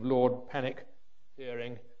case, of Lord Panik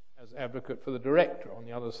appearing as advocate for the director on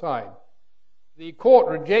the other side. The court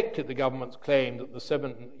rejected the government's claim that the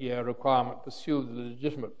 7-year requirement pursued the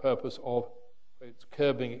legitimate purpose of, quotes,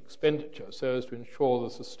 curbing expenditure so as to ensure the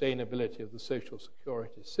sustainability of the social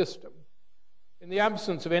security system, in the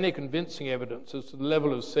absence of any convincing evidence as to the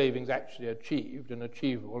level of savings actually achieved and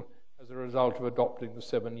achievable as a result of adopting the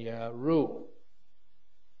 7-year rule.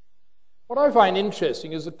 What I find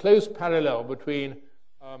interesting is the close parallel between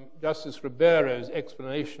Justice Ribeiro's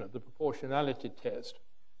explanation of the proportionality test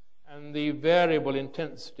and the variable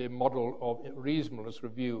intensity model of reasonableness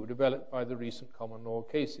review developed by the recent common law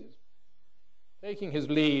cases. Taking his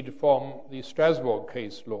lead from the Strasbourg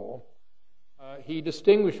case law, he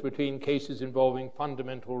distinguished between cases involving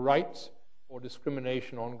fundamental rights or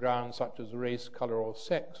discrimination on grounds such as race, color, or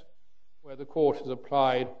sex, where the court has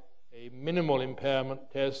applied a minimal impairment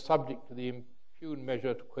test subject to the impugned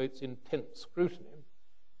measure to, quotes, intense scrutiny,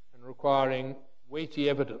 and requiring weighty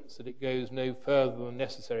evidence that it goes no further than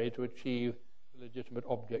necessary to achieve the legitimate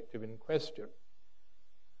objective in question.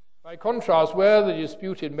 By contrast, where the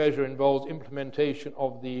disputed measure involves implementation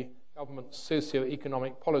of the government's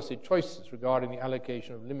socio-economic policy choices regarding the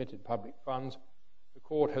allocation of limited public funds, the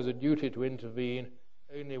court has a duty to intervene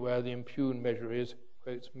only where the impugned measure is,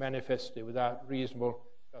 quotes, manifestly without reasonable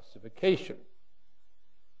justification.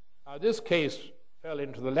 This case fell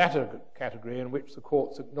into the latter category, in which the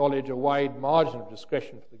courts acknowledge a wide margin of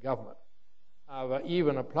discretion for the government. However,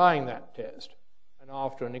 even applying that test, and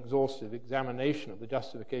after an exhaustive examination of the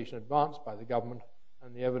justification advanced by the government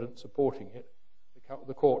and the evidence supporting it,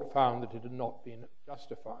 the court found that it had not been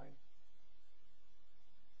justified.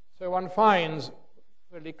 So one finds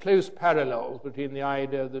really close parallels between the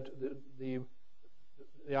idea that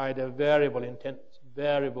the idea of variable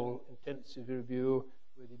intensive review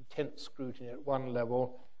with intense scrutiny at one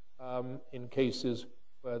level in cases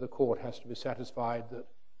where the court has to be satisfied that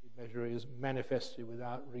the measure is manifestly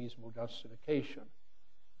without reasonable justification,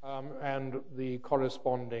 and the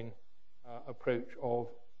corresponding approach of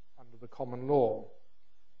under the common law.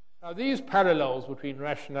 Now, these parallels between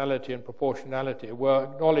rationality and proportionality were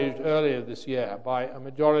acknowledged earlier this year by a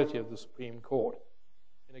majority of the Supreme Court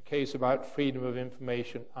in a case about freedom of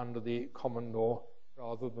information under the common law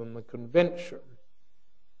rather than the convention.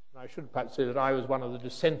 And I should perhaps say that I was one of the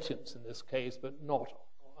dissentients in this case, but not.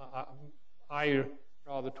 I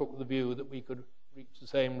rather took the view that we could reach the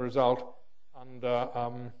same result under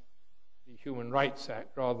the Human Rights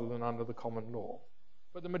Act rather than under the common law.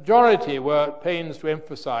 But the majority were at pains to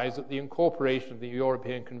emphasize that the incorporation of the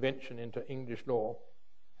European Convention into English law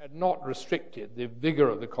had not restricted the vigor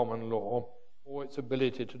of the common law or its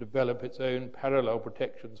ability to develop its own parallel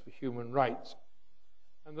protections for human rights,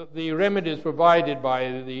 and that the remedies provided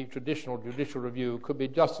by the traditional judicial review could be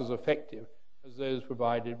just as effective as those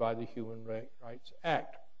provided by the Human Rights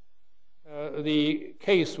Act. The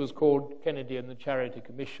case was called Kennedy and the Charity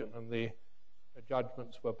Commission, and the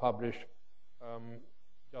judgments were published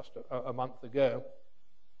just a month ago.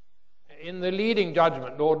 In the leading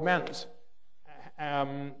judgment, Lord Mance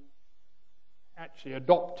actually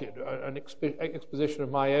adopted an exposition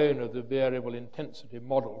of my own of the variable intensity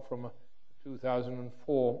model from a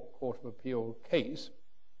 2004 Court of Appeal case,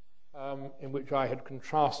 in which I had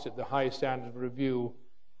contrasted the high standard of review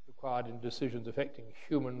required in decisions affecting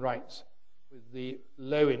human rights with the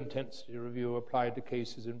low intensity review applied to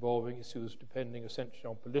cases involving issues depending essentially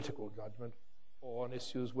on political judgment or on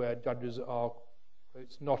issues where judges are,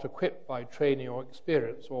 quotes, not equipped by training or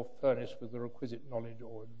experience or furnished with the requisite knowledge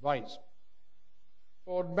or advice.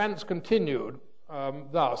 Lord Mance continued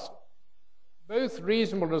thus: both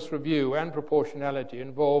reasonableness review and proportionality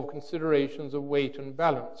involve considerations of weight and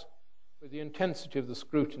balance, with the intensity of the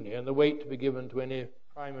scrutiny and the weight to be given to any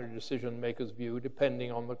primary decision maker's view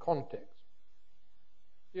depending on the context.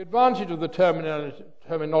 The advantage of the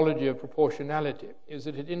terminology of proportionality is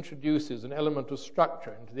that it introduces an element of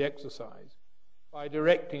structure into the exercise by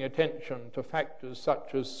directing attention to factors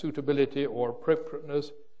such as suitability or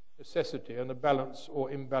appropriateness, necessity, and the balance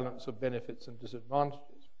or imbalance of benefits and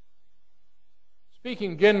disadvantages.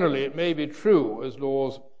 Speaking generally, it may be true, as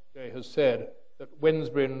Laws has said, that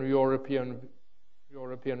Wednesbury and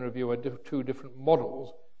European Review are two different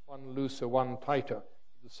models, one looser, one tighter,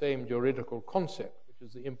 of the same juridical concept, which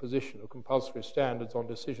is the imposition of compulsory standards on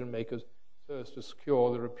decision makers so as to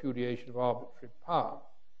secure the repudiation of arbitrary power.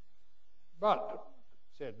 But,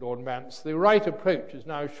 said Lord Mance, the right approach is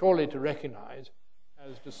now surely to recognize,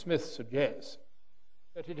 as De Smith suggests,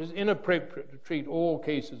 that it is inappropriate to treat all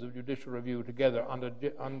cases of judicial review together under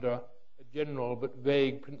a general but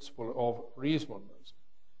vague principle of reasonableness,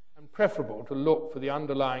 and preferable to look for the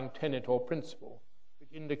underlying tenet or principle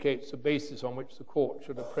which indicates the basis on which the court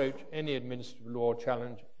should approach any administrative law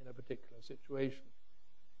challenge in a particular situation.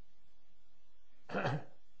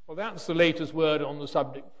 Well, that's the latest word on the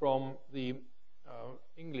subject from the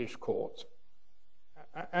English courts.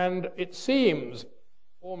 And it seems,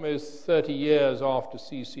 almost 30 years after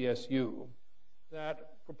CCSU,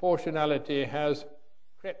 that proportionality has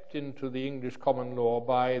crept into the English common law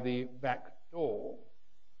by the back door,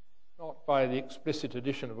 not by the explicit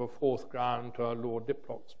addition of a fourth ground to our Lord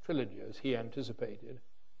Diplock's trilogy, as he anticipated,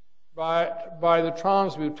 but by the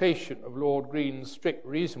transmutation of Lord Green's strict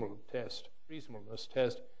reasonableness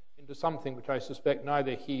test into something which I suspect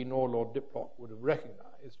neither he nor Lord Diplock would have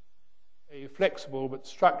recognized, a flexible but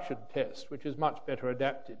structured test which is much better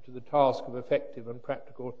adapted to the task of effective and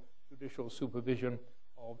practical judicial supervision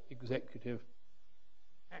of executive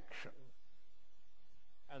action.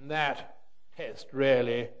 And that test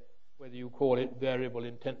really, whether you call it variable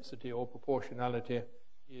intensity or proportionality,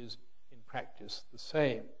 is in practice the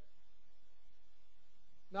same.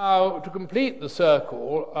 Now, to complete the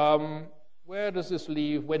circle, where does this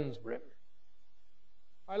leave Wednesbury?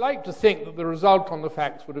 I like to think that the result on the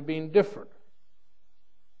facts would have been different.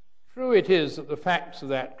 True it is that the facts of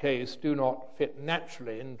that case do not fit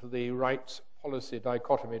naturally into the rights policy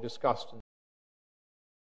dichotomy discussed in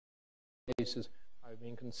the cases I've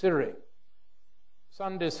been considering.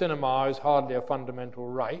 Sunday cinema is hardly a fundamental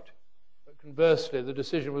right, but conversely, the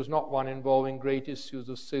decision was not one involving great issues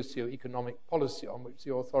of socio-economic policy on which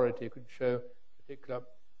the authority could show particular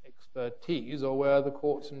expertise or where the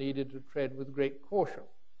courts needed to tread with great caution.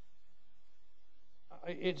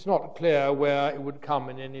 It's not clear where it would come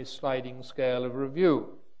in any sliding scale of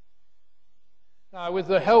review. Now, with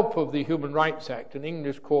the help of the Human Rights Act, an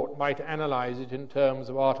English court might analyse it in terms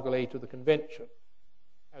of Article 8 of the Convention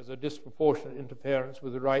as a disproportionate interference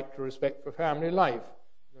with the right to respect for family life,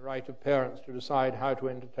 the right of parents to decide how to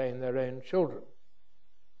entertain their own children.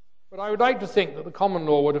 But I would like to think that the common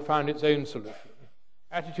law would have found its own solution.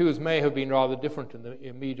 Attitudes may have been rather different in the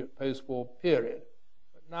immediate post-war period,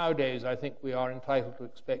 but nowadays I think we are entitled to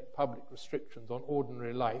expect public restrictions on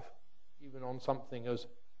ordinary life, even on something as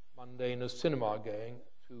mundane as cinema going,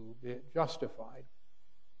 to be justified.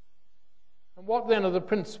 And what then of the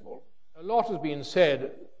principle? A lot has been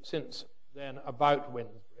said since then about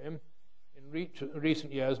Wednesbury, in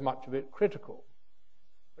recent years much of it critical,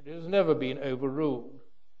 but it has never been overruled.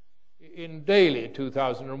 In Daly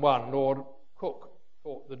 2001, Lord Cook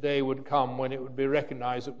thought the day would come when it would be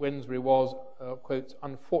recognised that Wednesbury was, quotes,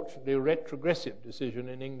 unfortunately retrogressive decision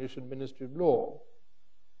in English administrative law.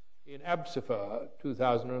 In Absifer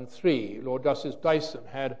 2003, Lord Justice Dyson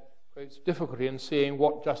had, quotes, difficulty in seeing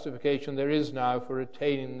what justification there is now for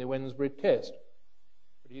retaining the Wednesbury test,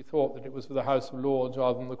 but he thought that it was for the House of Lords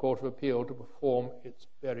rather than the Court of Appeal to perform its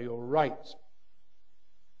burial rites.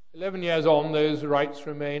 11 years on, those rites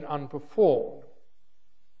remain unperformed.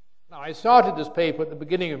 Now, I started this paper at the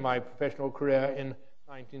beginning of my professional career in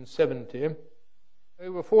 1970.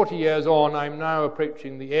 Over 40 years on, I'm now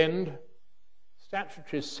approaching the end.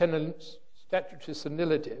 Statutory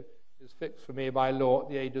senility is fixed for me by law at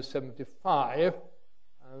the age of 75,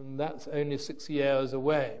 and that's only 6 years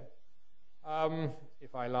away,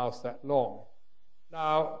 if I last that long.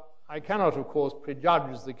 Now, I cannot, of course,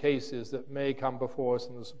 prejudge the cases that may come before us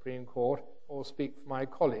in the Supreme Court or speak for my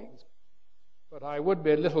colleagues. But I would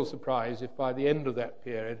be a little surprised if by the end of that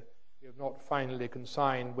period we have not finally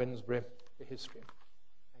consigned Wednesbury to history.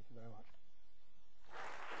 Thank you very much.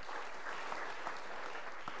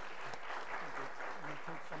 We'll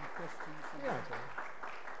take some questions from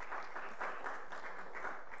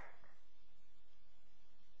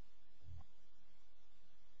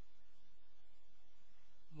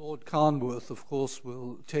Lord Carnwath, of course,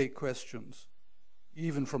 will take questions,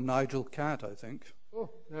 even from Nigel Catt, I think. Oh,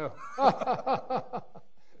 no.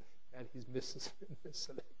 And he's misselected.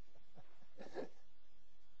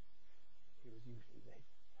 He was usually late.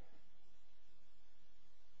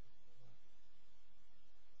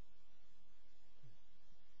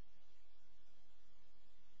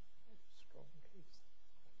 Strong case.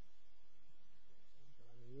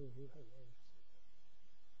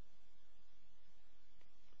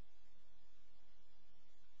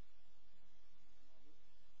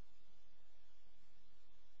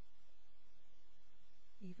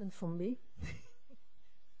 Even from me.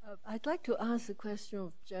 I'd like to ask a question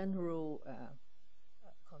of general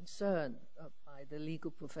concern by the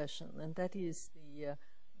legal profession, and that is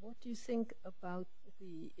what do you think about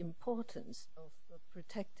the importance of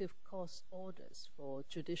protective cost orders for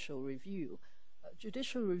judicial review?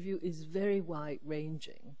 Judicial review is very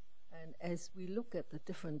wide-ranging, And as we look at the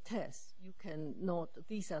different tests,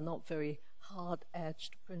 these are not very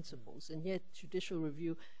hard-edged principles, and yet judicial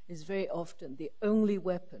review is very often the only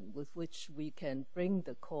weapon with which we can bring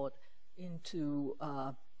the court into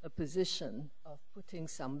a position of putting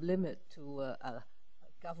some limit to a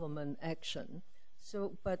government action.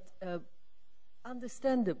 So, but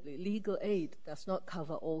understandably, legal aid does not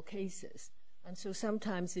cover all cases, and so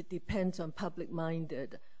sometimes it depends on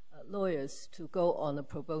public-minded lawyers to go on a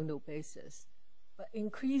pro bono basis. But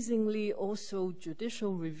increasingly also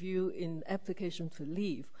judicial review in application for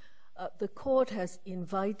leave, the court has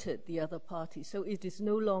invited the other party, so it is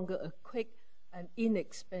no longer a quick and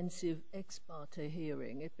inexpensive ex parte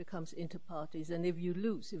hearing. It becomes inter partes, and if you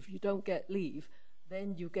lose, if you don't get leave,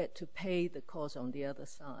 then you get to pay the cost on the other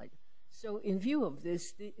side. So in view of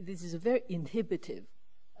this, this is a very inhibitive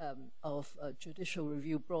of judicial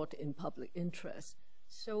review brought in public interest.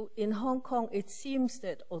 So in Hong Kong, it seems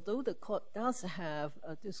that although the court does have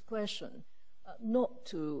a discretion not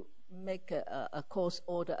to make a court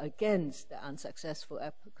order against the unsuccessful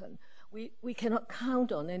applicant, we cannot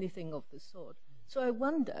count on anything of the sort. So I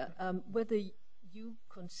wonder whether you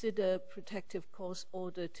consider protective court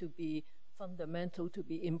order to be fundamental, to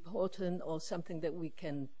be important, or something that we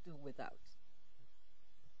can do without.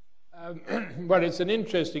 Well, it's an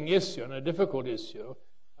interesting issue and a difficult issue.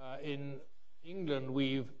 In England,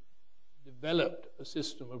 we've developed a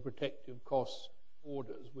system of protective cost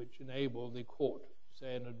orders which enable the court to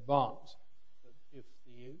say in advance that if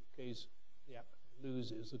the case the applicant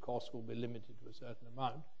loses, the cost will be limited to a certain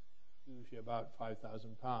amount, usually about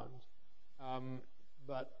 £5,000.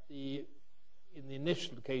 But in the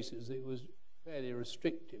initial cases, it was fairly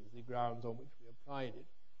restrictive, the grounds on which we applied it.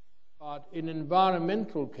 But in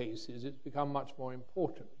environmental cases, it's become much more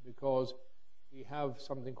important because we have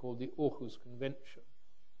something called the Aarhus Convention,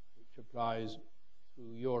 which applies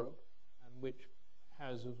through Europe and which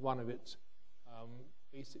has as one of its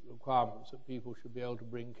basic requirements that people should be able to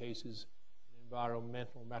bring cases in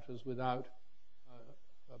environmental matters without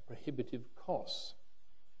prohibitive costs.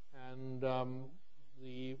 And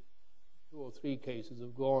the 2 or 3 cases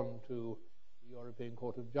have gone to the European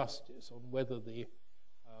Court of Justice on whether the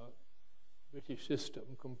British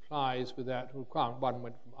system complies with that requirement. 1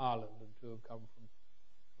 went from Ireland and 2 have come from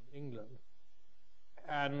England.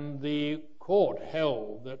 And the court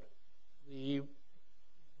held that we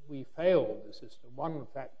failed the system. One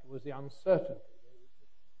factor was the uncertainty.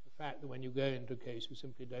 The fact that when you go into a case, you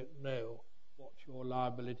simply don't know what your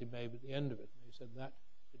liability may be at the end of it. And they said that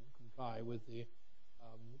didn't comply with the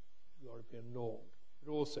European norm.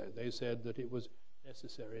 But also they said that it was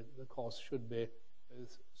necessary that the cost should be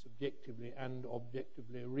both subjectively and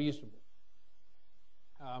objectively reasonable.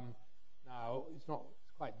 Now, it's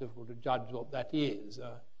quite difficult to judge what that is.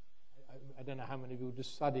 I don't know how many of you have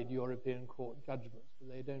studied European court judgments, but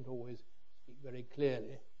they don't always speak very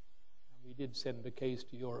clearly. And we did send a case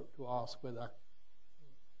to Europe to ask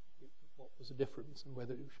what was the difference and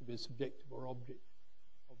whether it should be subjective or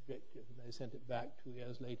objective. And they sent it back 2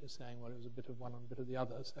 years later saying, well, it was a bit of one and a bit of the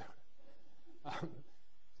other.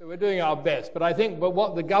 So we're doing our best. But I think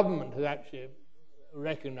what the government has actually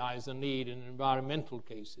recognized the need in environmental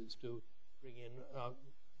cases to bring in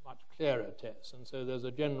much clearer tests. And so there's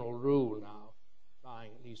a general rule now,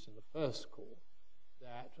 applying at least in the first court,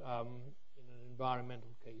 that in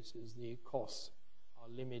environmental cases the costs are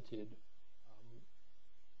limited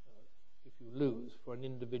if you lose for an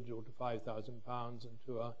individual to £5,000 and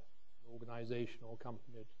to an organisation or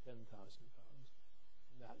company to £10,000.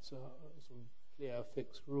 And that's a sort of clear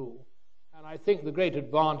fixed rule. And I think the great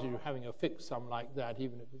advantage of having a fixed sum like that,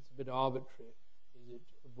 even if it's a bit arbitrary, is it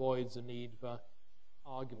avoids the need for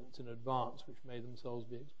arguments in advance which may themselves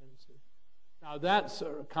be expensive. Now that's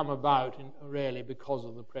come about really because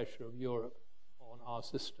of the pressure of Europe on our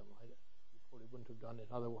system. You probably wouldn't have done it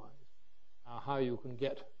otherwise. How you can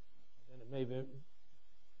get, maybe the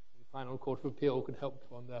final Court of Appeal could help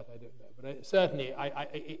on that, I don't know. But certainly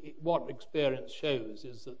what experience shows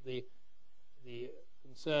is that the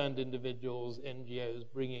concerned individuals, NGOs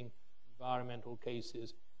bringing environmental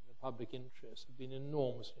cases in the public interest have been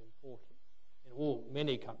enormously important in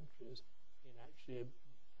many countries in actually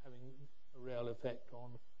having a real effect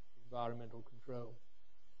on environmental control.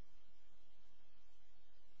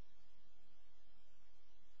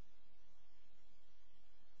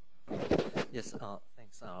 Yes,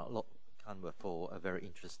 thanks a lot, Carnwath, for a very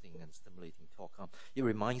interesting and stimulating talk. It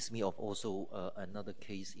reminds me of also another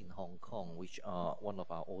case in Hong Kong, which one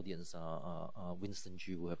of our audience, Winston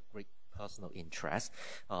Ju, have great personal interest,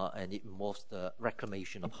 and it involves the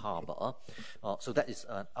reclamation of harbour. So that is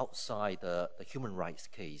outside the human rights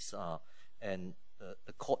case, and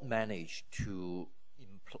the court managed to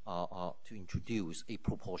introduce a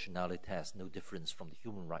proportionality test, no difference from the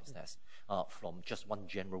human rights test, from just one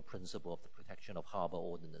general principle of the protection of harbor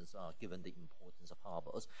ordinance, given the importance of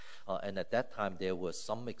harbors. And at that time, there was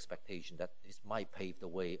some expectation that this might pave the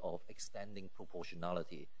way of extending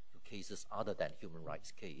proportionality to cases other than human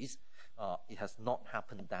rights case. It has not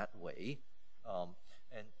happened that way.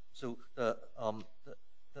 And so the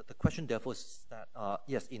question, therefore, is that,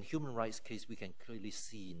 yes, in human rights case, we can clearly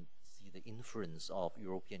see the influence of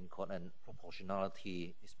European court, and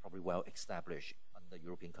proportionality is probably well established under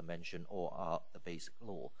European Convention or the basic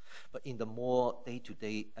law. But in the more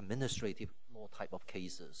day-to-day administrative law type of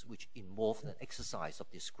cases, which involve an exercise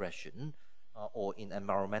of discretion, or in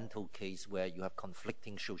environmental case where you have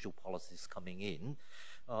conflicting social policies coming in,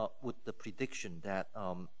 with the prediction that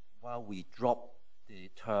while we drop the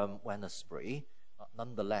term Wednesbury,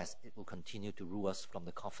 nonetheless, it will continue to rule us from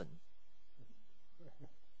the coffin.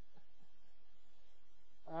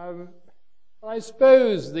 I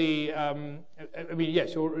suppose I mean,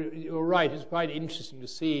 yes, you're right. It's quite interesting to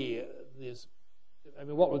see this. I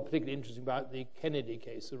mean, what was particularly interesting about the Kennedy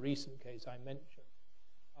case, the recent case I mentioned,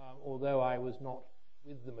 although I was not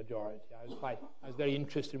with the majority, I was very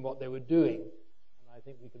interested in what they were doing, and I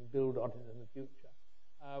think we can build on it in the future,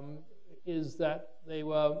 is that they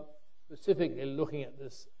were specifically looking at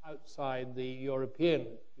this outside the European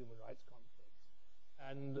human rights context.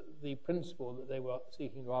 And the principle that they were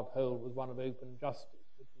seeking to uphold was one of open justice,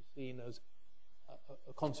 which was seen as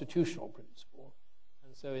a constitutional principle.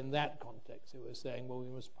 And so in that context, they were saying, well, we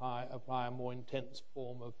must apply a more intense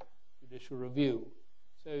form of judicial review.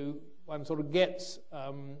 So one sort of gets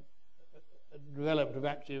a development of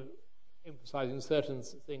actually emphasizing certain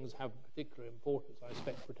things have particular importance. I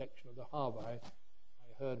expect protection of the harbour. I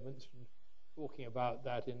heard Winston talking about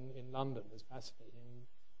that in London. It's fascinating,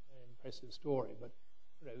 impressive story. But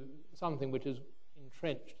you know, something which is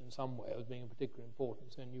entrenched in some way as being of particular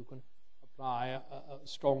importance, then you can apply a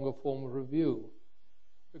stronger form of review.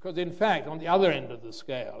 Because in fact, on the other end of the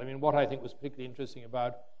scale, I mean, what I think was particularly interesting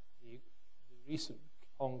about the recent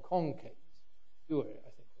Hong Kong case, jury,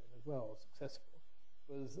 I think, as well, successful,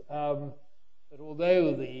 was that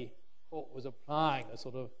although the court was applying a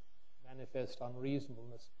sort of manifest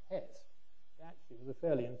unreasonableness test, it actually was a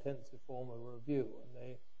fairly intensive form of review. And they,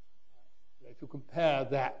 you know, if you compare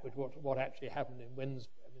that with what actually happened in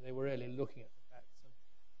Wednesbury, I mean, they were really looking at the facts and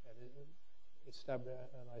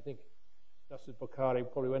established. And I think Justice Bokhary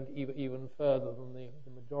probably went even further than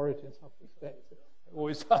the majority in some respects.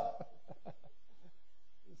 Always.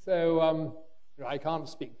 So you know, I can't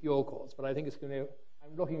speak for your courts, but I think it's going to.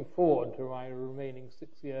 I'm looking forward to my remaining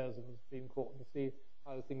 6 years in the Supreme Court and see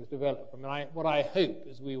how things develop. I mean, what I hope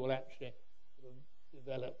is we will actually sort of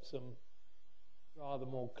develop some rather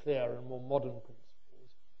more clear and more modern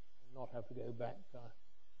principles, and not have to go back to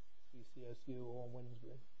CCSU or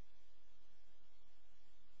Wednesbury.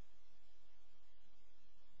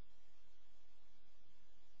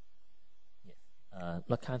 Yes.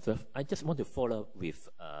 Lord Chancellor, I just want to follow up with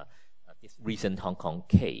this recent Hong Kong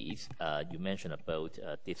case. You mentioned about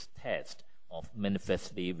this test of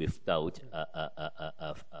manifestly without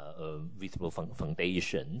a reasonable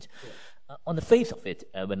foundation. Yeah. On the face of it,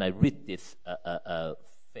 when I read this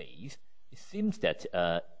phase, it seems that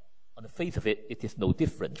on the face of it, it is no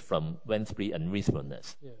different from Wednesbury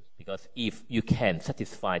unreasonableness. Yes. Because if you can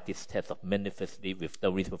satisfy this test of manifestly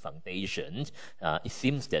without reasonable foundation, it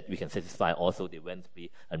seems that we can satisfy also the Wednesbury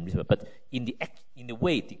unreasonable. But in the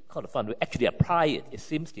way the Court of Found actually apply it, it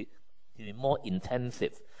seems to be more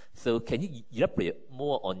intensive. So can you elaborate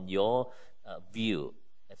more on your view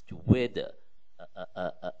as to whether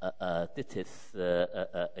this is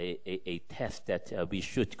a test that we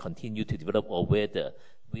should continue to develop, or whether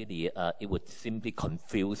really it would simply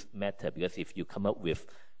confuse matter, because if you come up with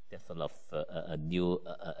that sort of a new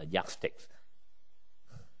yardsticks?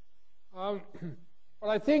 Well,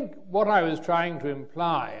 I think what I was trying to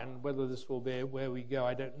imply, and whether this will be where we go,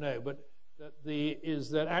 I don't know, but is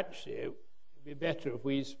that actually it would be better if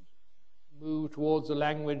we move towards the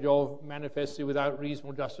language of manifestly without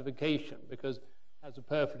reasonable justification, because that's a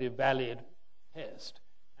perfectly valid test.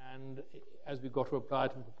 And as we've got to apply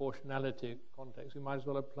it in proportionality context, we might as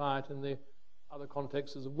well apply it in the other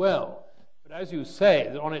contexts as well. But as you say,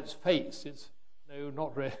 that on its face, it's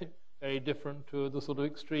not really very different to the sort of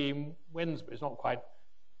extreme Wednesbury. It's not quite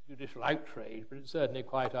judicial outrage, but it's certainly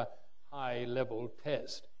quite a high-level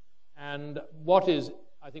test. And what is,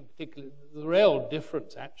 I think, particularly the real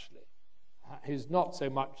difference, actually, is not so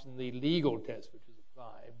much in the legal test which is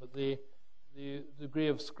applied, but the degree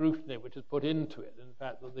of scrutiny which is put into it. In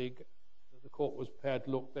fact, that the the court was prepared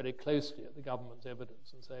to look very closely at the government's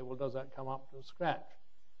evidence and say, well, does that come up to scratch?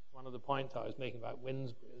 One of the points I was making about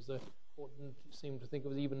Wednesbury is the court didn't seem to think it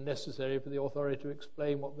was even necessary for the authority to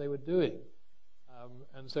explain what they were doing.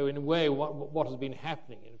 And so in a way, what has been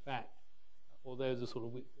happening, in fact, although the sort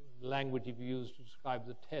of language you've used to describe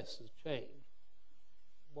the test has changed,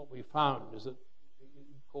 what we found is that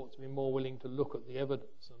courts have been more willing to look at the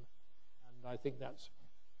evidence, and I think that's,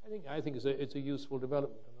 I think it's a useful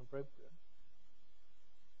development and appropriate.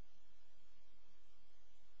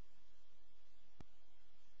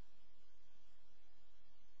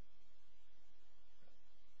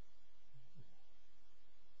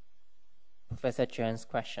 Professor Jenn's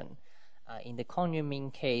question. In the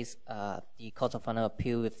Carnwath case, the Court of Final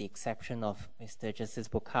Appeal, with the exception of Mr. Justice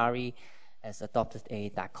Bokhary, has adopted a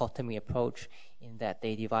dichotomy approach in that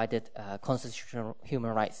they divided constitutional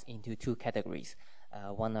human rights into two categories.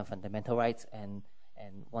 One are fundamental rights, and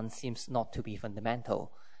one seems not to be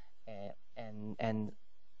fundamental. And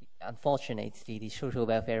unfortunately, the social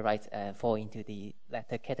welfare rights fall into the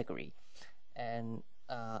latter category. And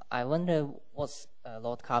I wonder what's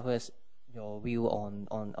Lord Carver's your view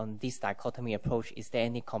on this dichotomy approach. Is there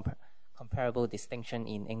any comparable distinction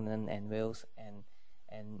in England and Wales?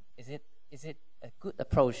 And is it a good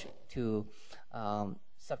approach to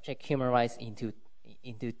subject human rights into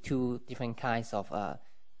two different kinds of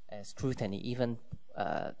scrutiny, even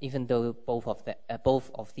though both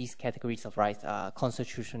of these categories of rights are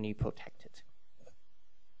constitutionally protected?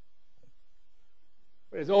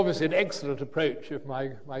 It's obviously an excellent approach if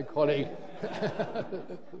my colleague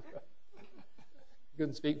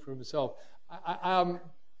couldn't speak for himself.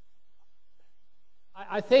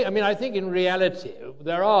 I think in reality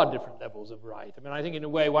there are different levels of right. I mean, I think in a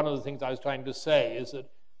way one of the things I was trying to say is that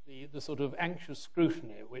the sort of anxious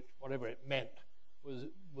scrutiny, which whatever it meant,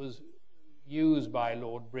 was used by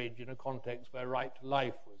Lord Bridge in a context where right to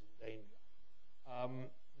life was in danger.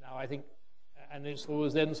 Now I think, and it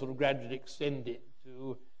was then sort of gradually extended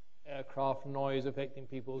to aircraft noise affecting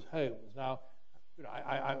people's homes. Now,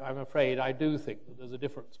 I'm afraid I do think that there's a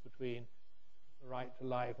difference between the right to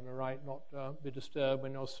life and the right not to be disturbed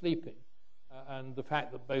when you're sleeping. And the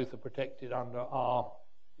fact that both are protected under our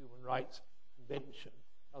Human Rights Convention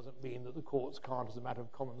doesn't mean that the courts can't, as a matter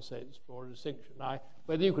of common sense, draw a distinction. Now,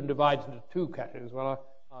 whether you can divide it into two categories, well,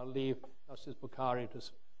 I'll leave Justice Bokhary to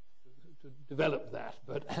develop that.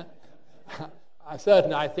 But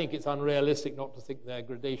certainly I think it's unrealistic not to think they're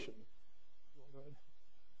gradations.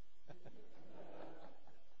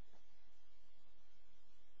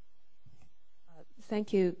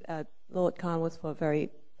 Thank you, Lord Carnwath, for a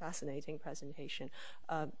very fascinating presentation.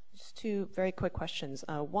 Just two very quick questions.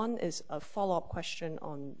 One is a follow-up question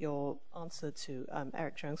on your answer to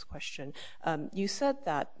Eric Jones' question. You said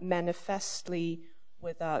that manifestly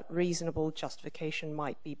without reasonable justification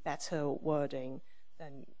might be better wording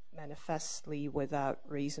than manifestly without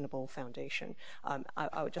reasonable foundation.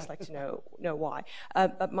 I would just like to know why.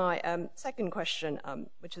 But my second question,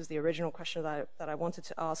 which is the original question that I wanted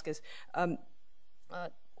to ask, is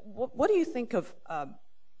what do you think of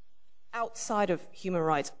outside of human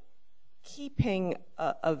rights keeping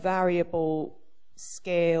a variable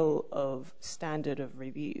scale of standard of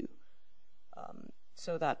review,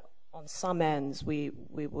 so that on some ends we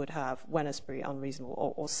would have Wednesbury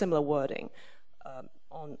unreasonable or similar wording.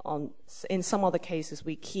 In some other cases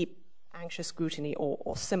we keep anxious scrutiny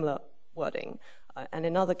or similar wording. And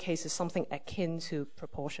in other cases, something akin to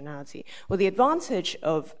proportionality. Well, the advantage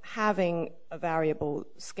of having a variable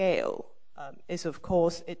scale is, of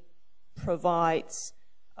course, it provides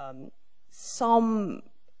some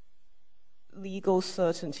legal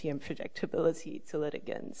certainty and predictability to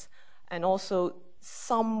litigants, and also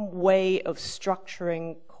some way of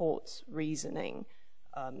structuring courts' reasoning,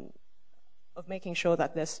 of making sure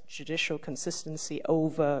that there's judicial consistency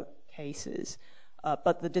over cases.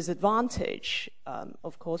 But the disadvantage,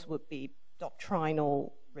 of course, would be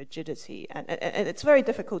doctrinal rigidity. And it's very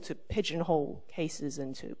difficult to pigeonhole cases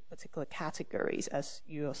into particular categories, as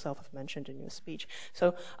you yourself have mentioned in your speech.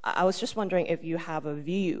 So I was just wondering if you have a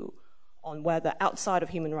view on whether outside of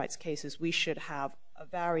human rights cases we should have a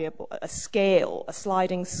variable, a scale, a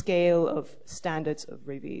sliding scale of standards of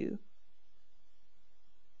review.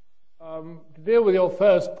 To deal with your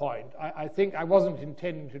first point, I think I wasn't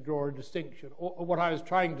intending to draw a distinction. What I was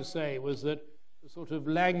trying to say was that the sort of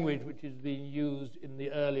language which is being used in the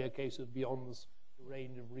earlier cases beyond the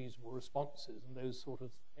range of reasonable responses and those sort of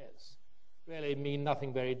tests really mean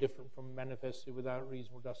nothing very different from manifestly without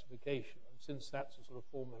reasonable justification. And since that's a sort of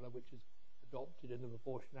formula which is adopted in the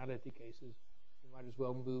proportionality cases, you might as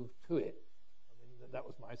well move to it. I mean, that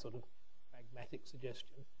was my sort of pragmatic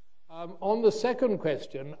suggestion. On the second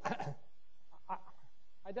question,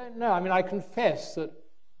 I don't know. I mean, I confess that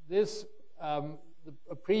this, a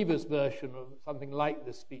previous version of something like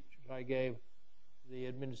this speech that I gave the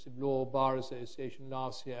Administrative Law Bar Association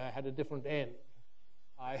last year had a different end.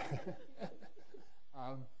 I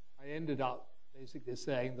ended up basically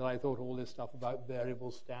saying that I thought all this stuff about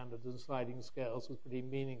variable standards and sliding scales was pretty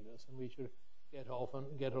meaningless, and we should get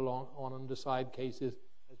along and decide cases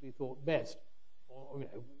as we thought best, or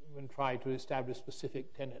and try to establish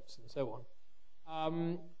specific tenets and so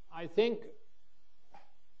on. I think,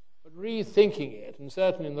 but rethinking it, and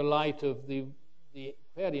certainly in the light of the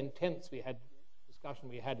fairly intense discussion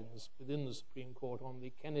we had within the Supreme Court on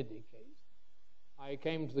the Kennedy case, I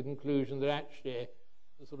came to the conclusion that actually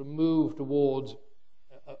the sort of move towards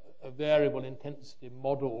a variable intensity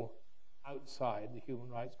model outside the human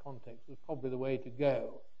rights context was probably the way to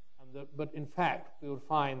go. But in fact, we would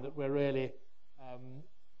find that we're really,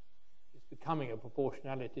 it's becoming a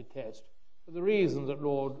proportionality test for the reason that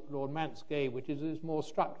Lord Mance gave, which is it's more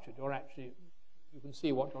structured. You can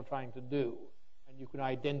see what you're trying to do, and you can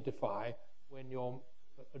identify when you're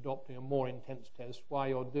adopting a more intense test why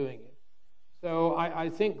you're doing it. So I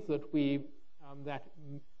think that that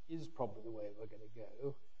is probably the way we're going to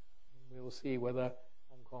go. We'll see whether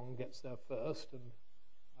Hong Kong gets there first. And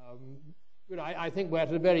I think we're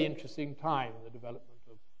at a very interesting time in the development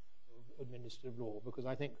of administrative law, because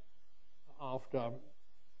I think after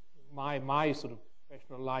my sort of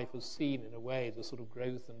professional life has seen, in a way, the sort of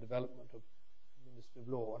growth and development of administrative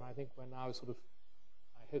law, and I think we're now sort of,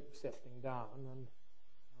 I hope, settling down, and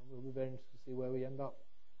we'll be very interested to see where we end up.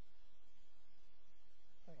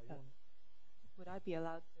 Would I be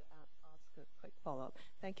allowed to ask a quick follow-up?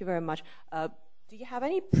 Thank you very much. Do you have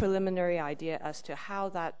any preliminary idea as to how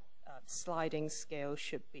that sliding scale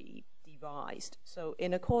should be devised? So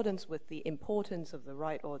in accordance with the importance of the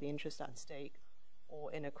right or the interest at stake,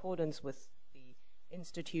 or in accordance with the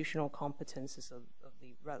institutional competences of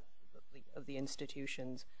the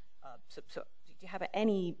institutions? So do you have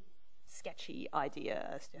any sketchy idea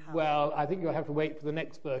as to how? Well, I think you'll have to wait for the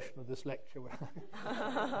next version of this lecture.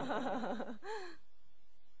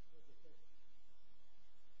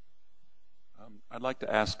 I'd like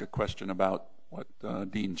to ask a question about what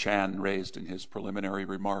Dean Chan raised in his preliminary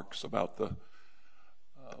remarks about the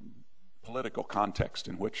political context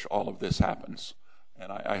in which all of this happens. And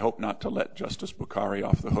I hope not to let Justice Bokhary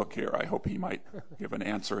off the hook here. I hope he might give an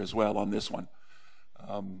answer as well on this one.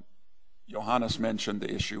 Johannes mentioned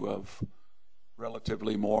the issue of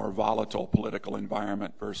relatively more volatile political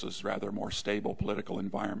environment versus rather more stable political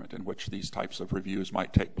environment in which these types of reviews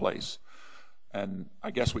might take place. And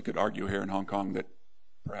I guess we could argue here in Hong Kong that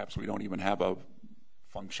perhaps we don't even have a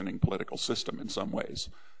functioning political system in some ways,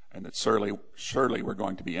 and that surely we're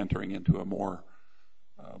going to be entering into a more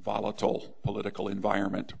volatile political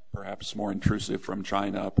environment, perhaps more intrusive from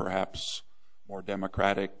China, perhaps more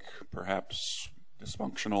democratic, perhaps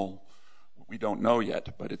dysfunctional. We don't know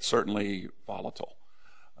yet, but it's certainly volatile.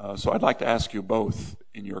 So I'd like to ask you both,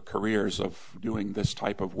 in your careers of doing this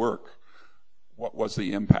type of work, what was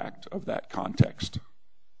the impact of that context?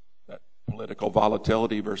 That political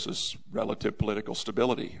volatility versus relative political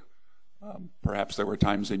stability. Perhaps there were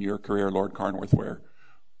times in your career, Lord Carnwath, where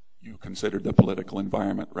you considered the political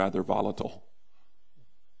environment rather volatile.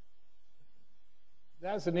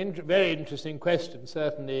 That's a very interesting question,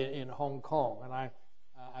 certainly in Hong Kong, and I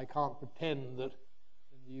can't pretend that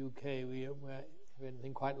in the UK we have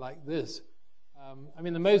anything quite like this. I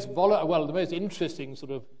mean, the most interesting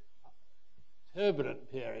sort of turbulent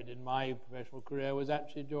period in my professional career was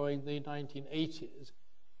actually during the 1980s,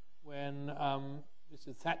 when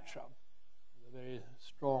Mrs. Thatcher, the very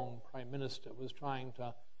strong Prime Minister, was trying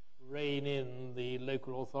to rein in the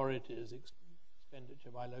local authorities,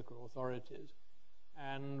 expenditure by local authorities.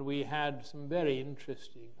 And we had some very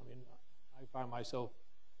interesting, I mean, I found myself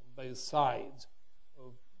on both sides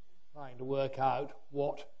of trying to work out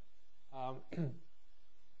what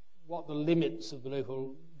the limits of the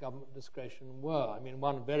local government discretion were. I mean,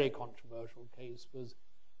 one very controversial case was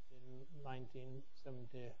in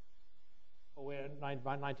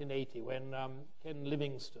 1980, when Ken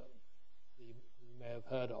Livingstone, you may have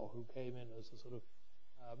heard of, who came in as a sort of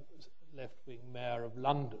left-wing mayor of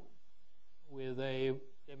London, with a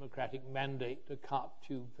democratic mandate to cut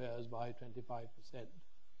tube fares by 25%,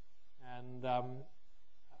 and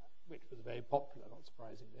which was very popular, not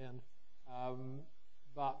surprisingly. And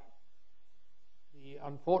but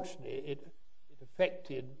unfortunately, it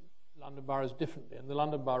affected London boroughs differently. And the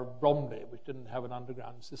London borough of Bromley, which didn't have an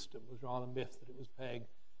underground system, was rather miffed that it was paying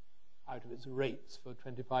out of its rates for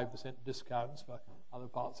 25% discounts for other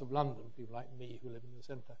parts of London, people like me who live in the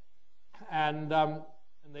centre. And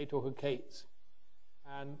they took a case.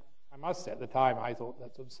 And I must say, at the time, I thought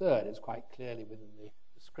that's absurd. It's quite clearly within the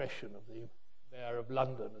discretion of the Mayor of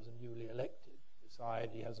London as a newly elected to decide.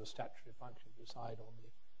 He has a statutory function to decide on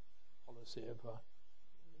the policy of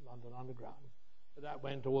London Underground. But that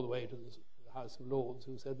went all the way to the House of Lords,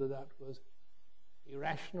 who said that that was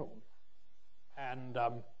irrational. And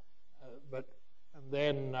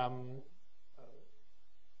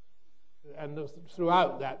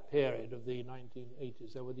throughout that period of the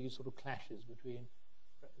 1980s, there were these sort of clashes between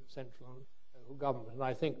central and local government, and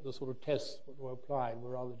I think the sort of tests that were applied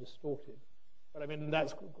were rather distorted. But I mean,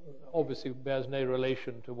 that's obviously bears no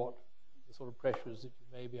relation to what the sort of pressures that you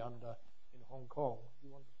may be under in Hong Kong.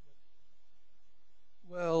 You want to...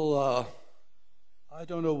 Well, I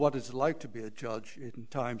don't know what it's like to be a judge in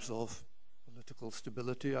times of political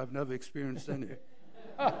stability. I've never experienced any.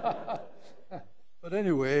 But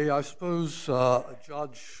anyway, I suppose a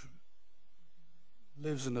judge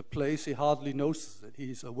lives in a place, he hardly notices it.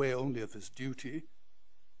 He's aware only of his duty.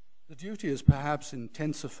 The duty is perhaps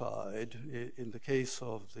intensified in the case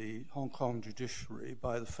of the Hong Kong judiciary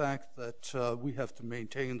by the fact that we have to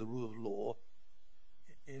maintain the rule of law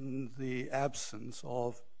in the absence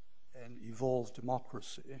of an evolved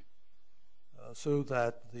democracy, so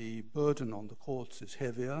that the burden on the courts is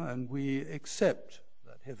heavier, and we accept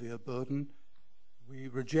that heavier burden. We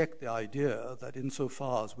reject the idea that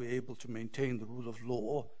insofar as we're able to maintain the rule of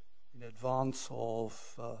law in advance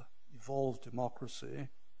of evolved democracy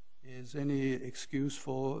is any excuse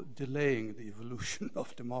for delaying the evolution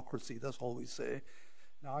of democracy. That's all we say.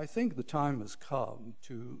 Now, I think the time has come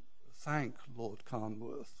to thank Lord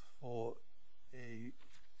Carnwath for a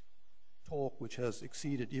talk which has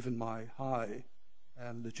exceeded even my high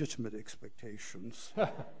and legitimate expectations.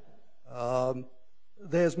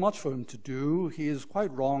 There's much for him to do. He is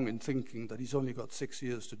quite wrong in thinking that he's only got 6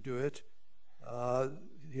 years to do it.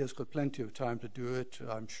 He has got plenty of time to do it,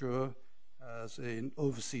 I'm sure, as an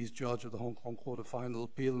overseas judge of the Hong Kong Court of Final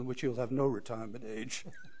Appeal, in which he'll have no retirement age.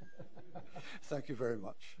 Thank you very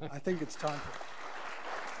much. I think it's time for...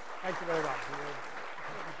 Thank you very much.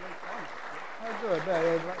 Oh, good.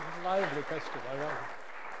 No, lively question. I like it.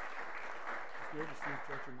 If you're overseas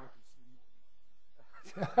judge, you might be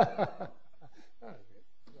seen.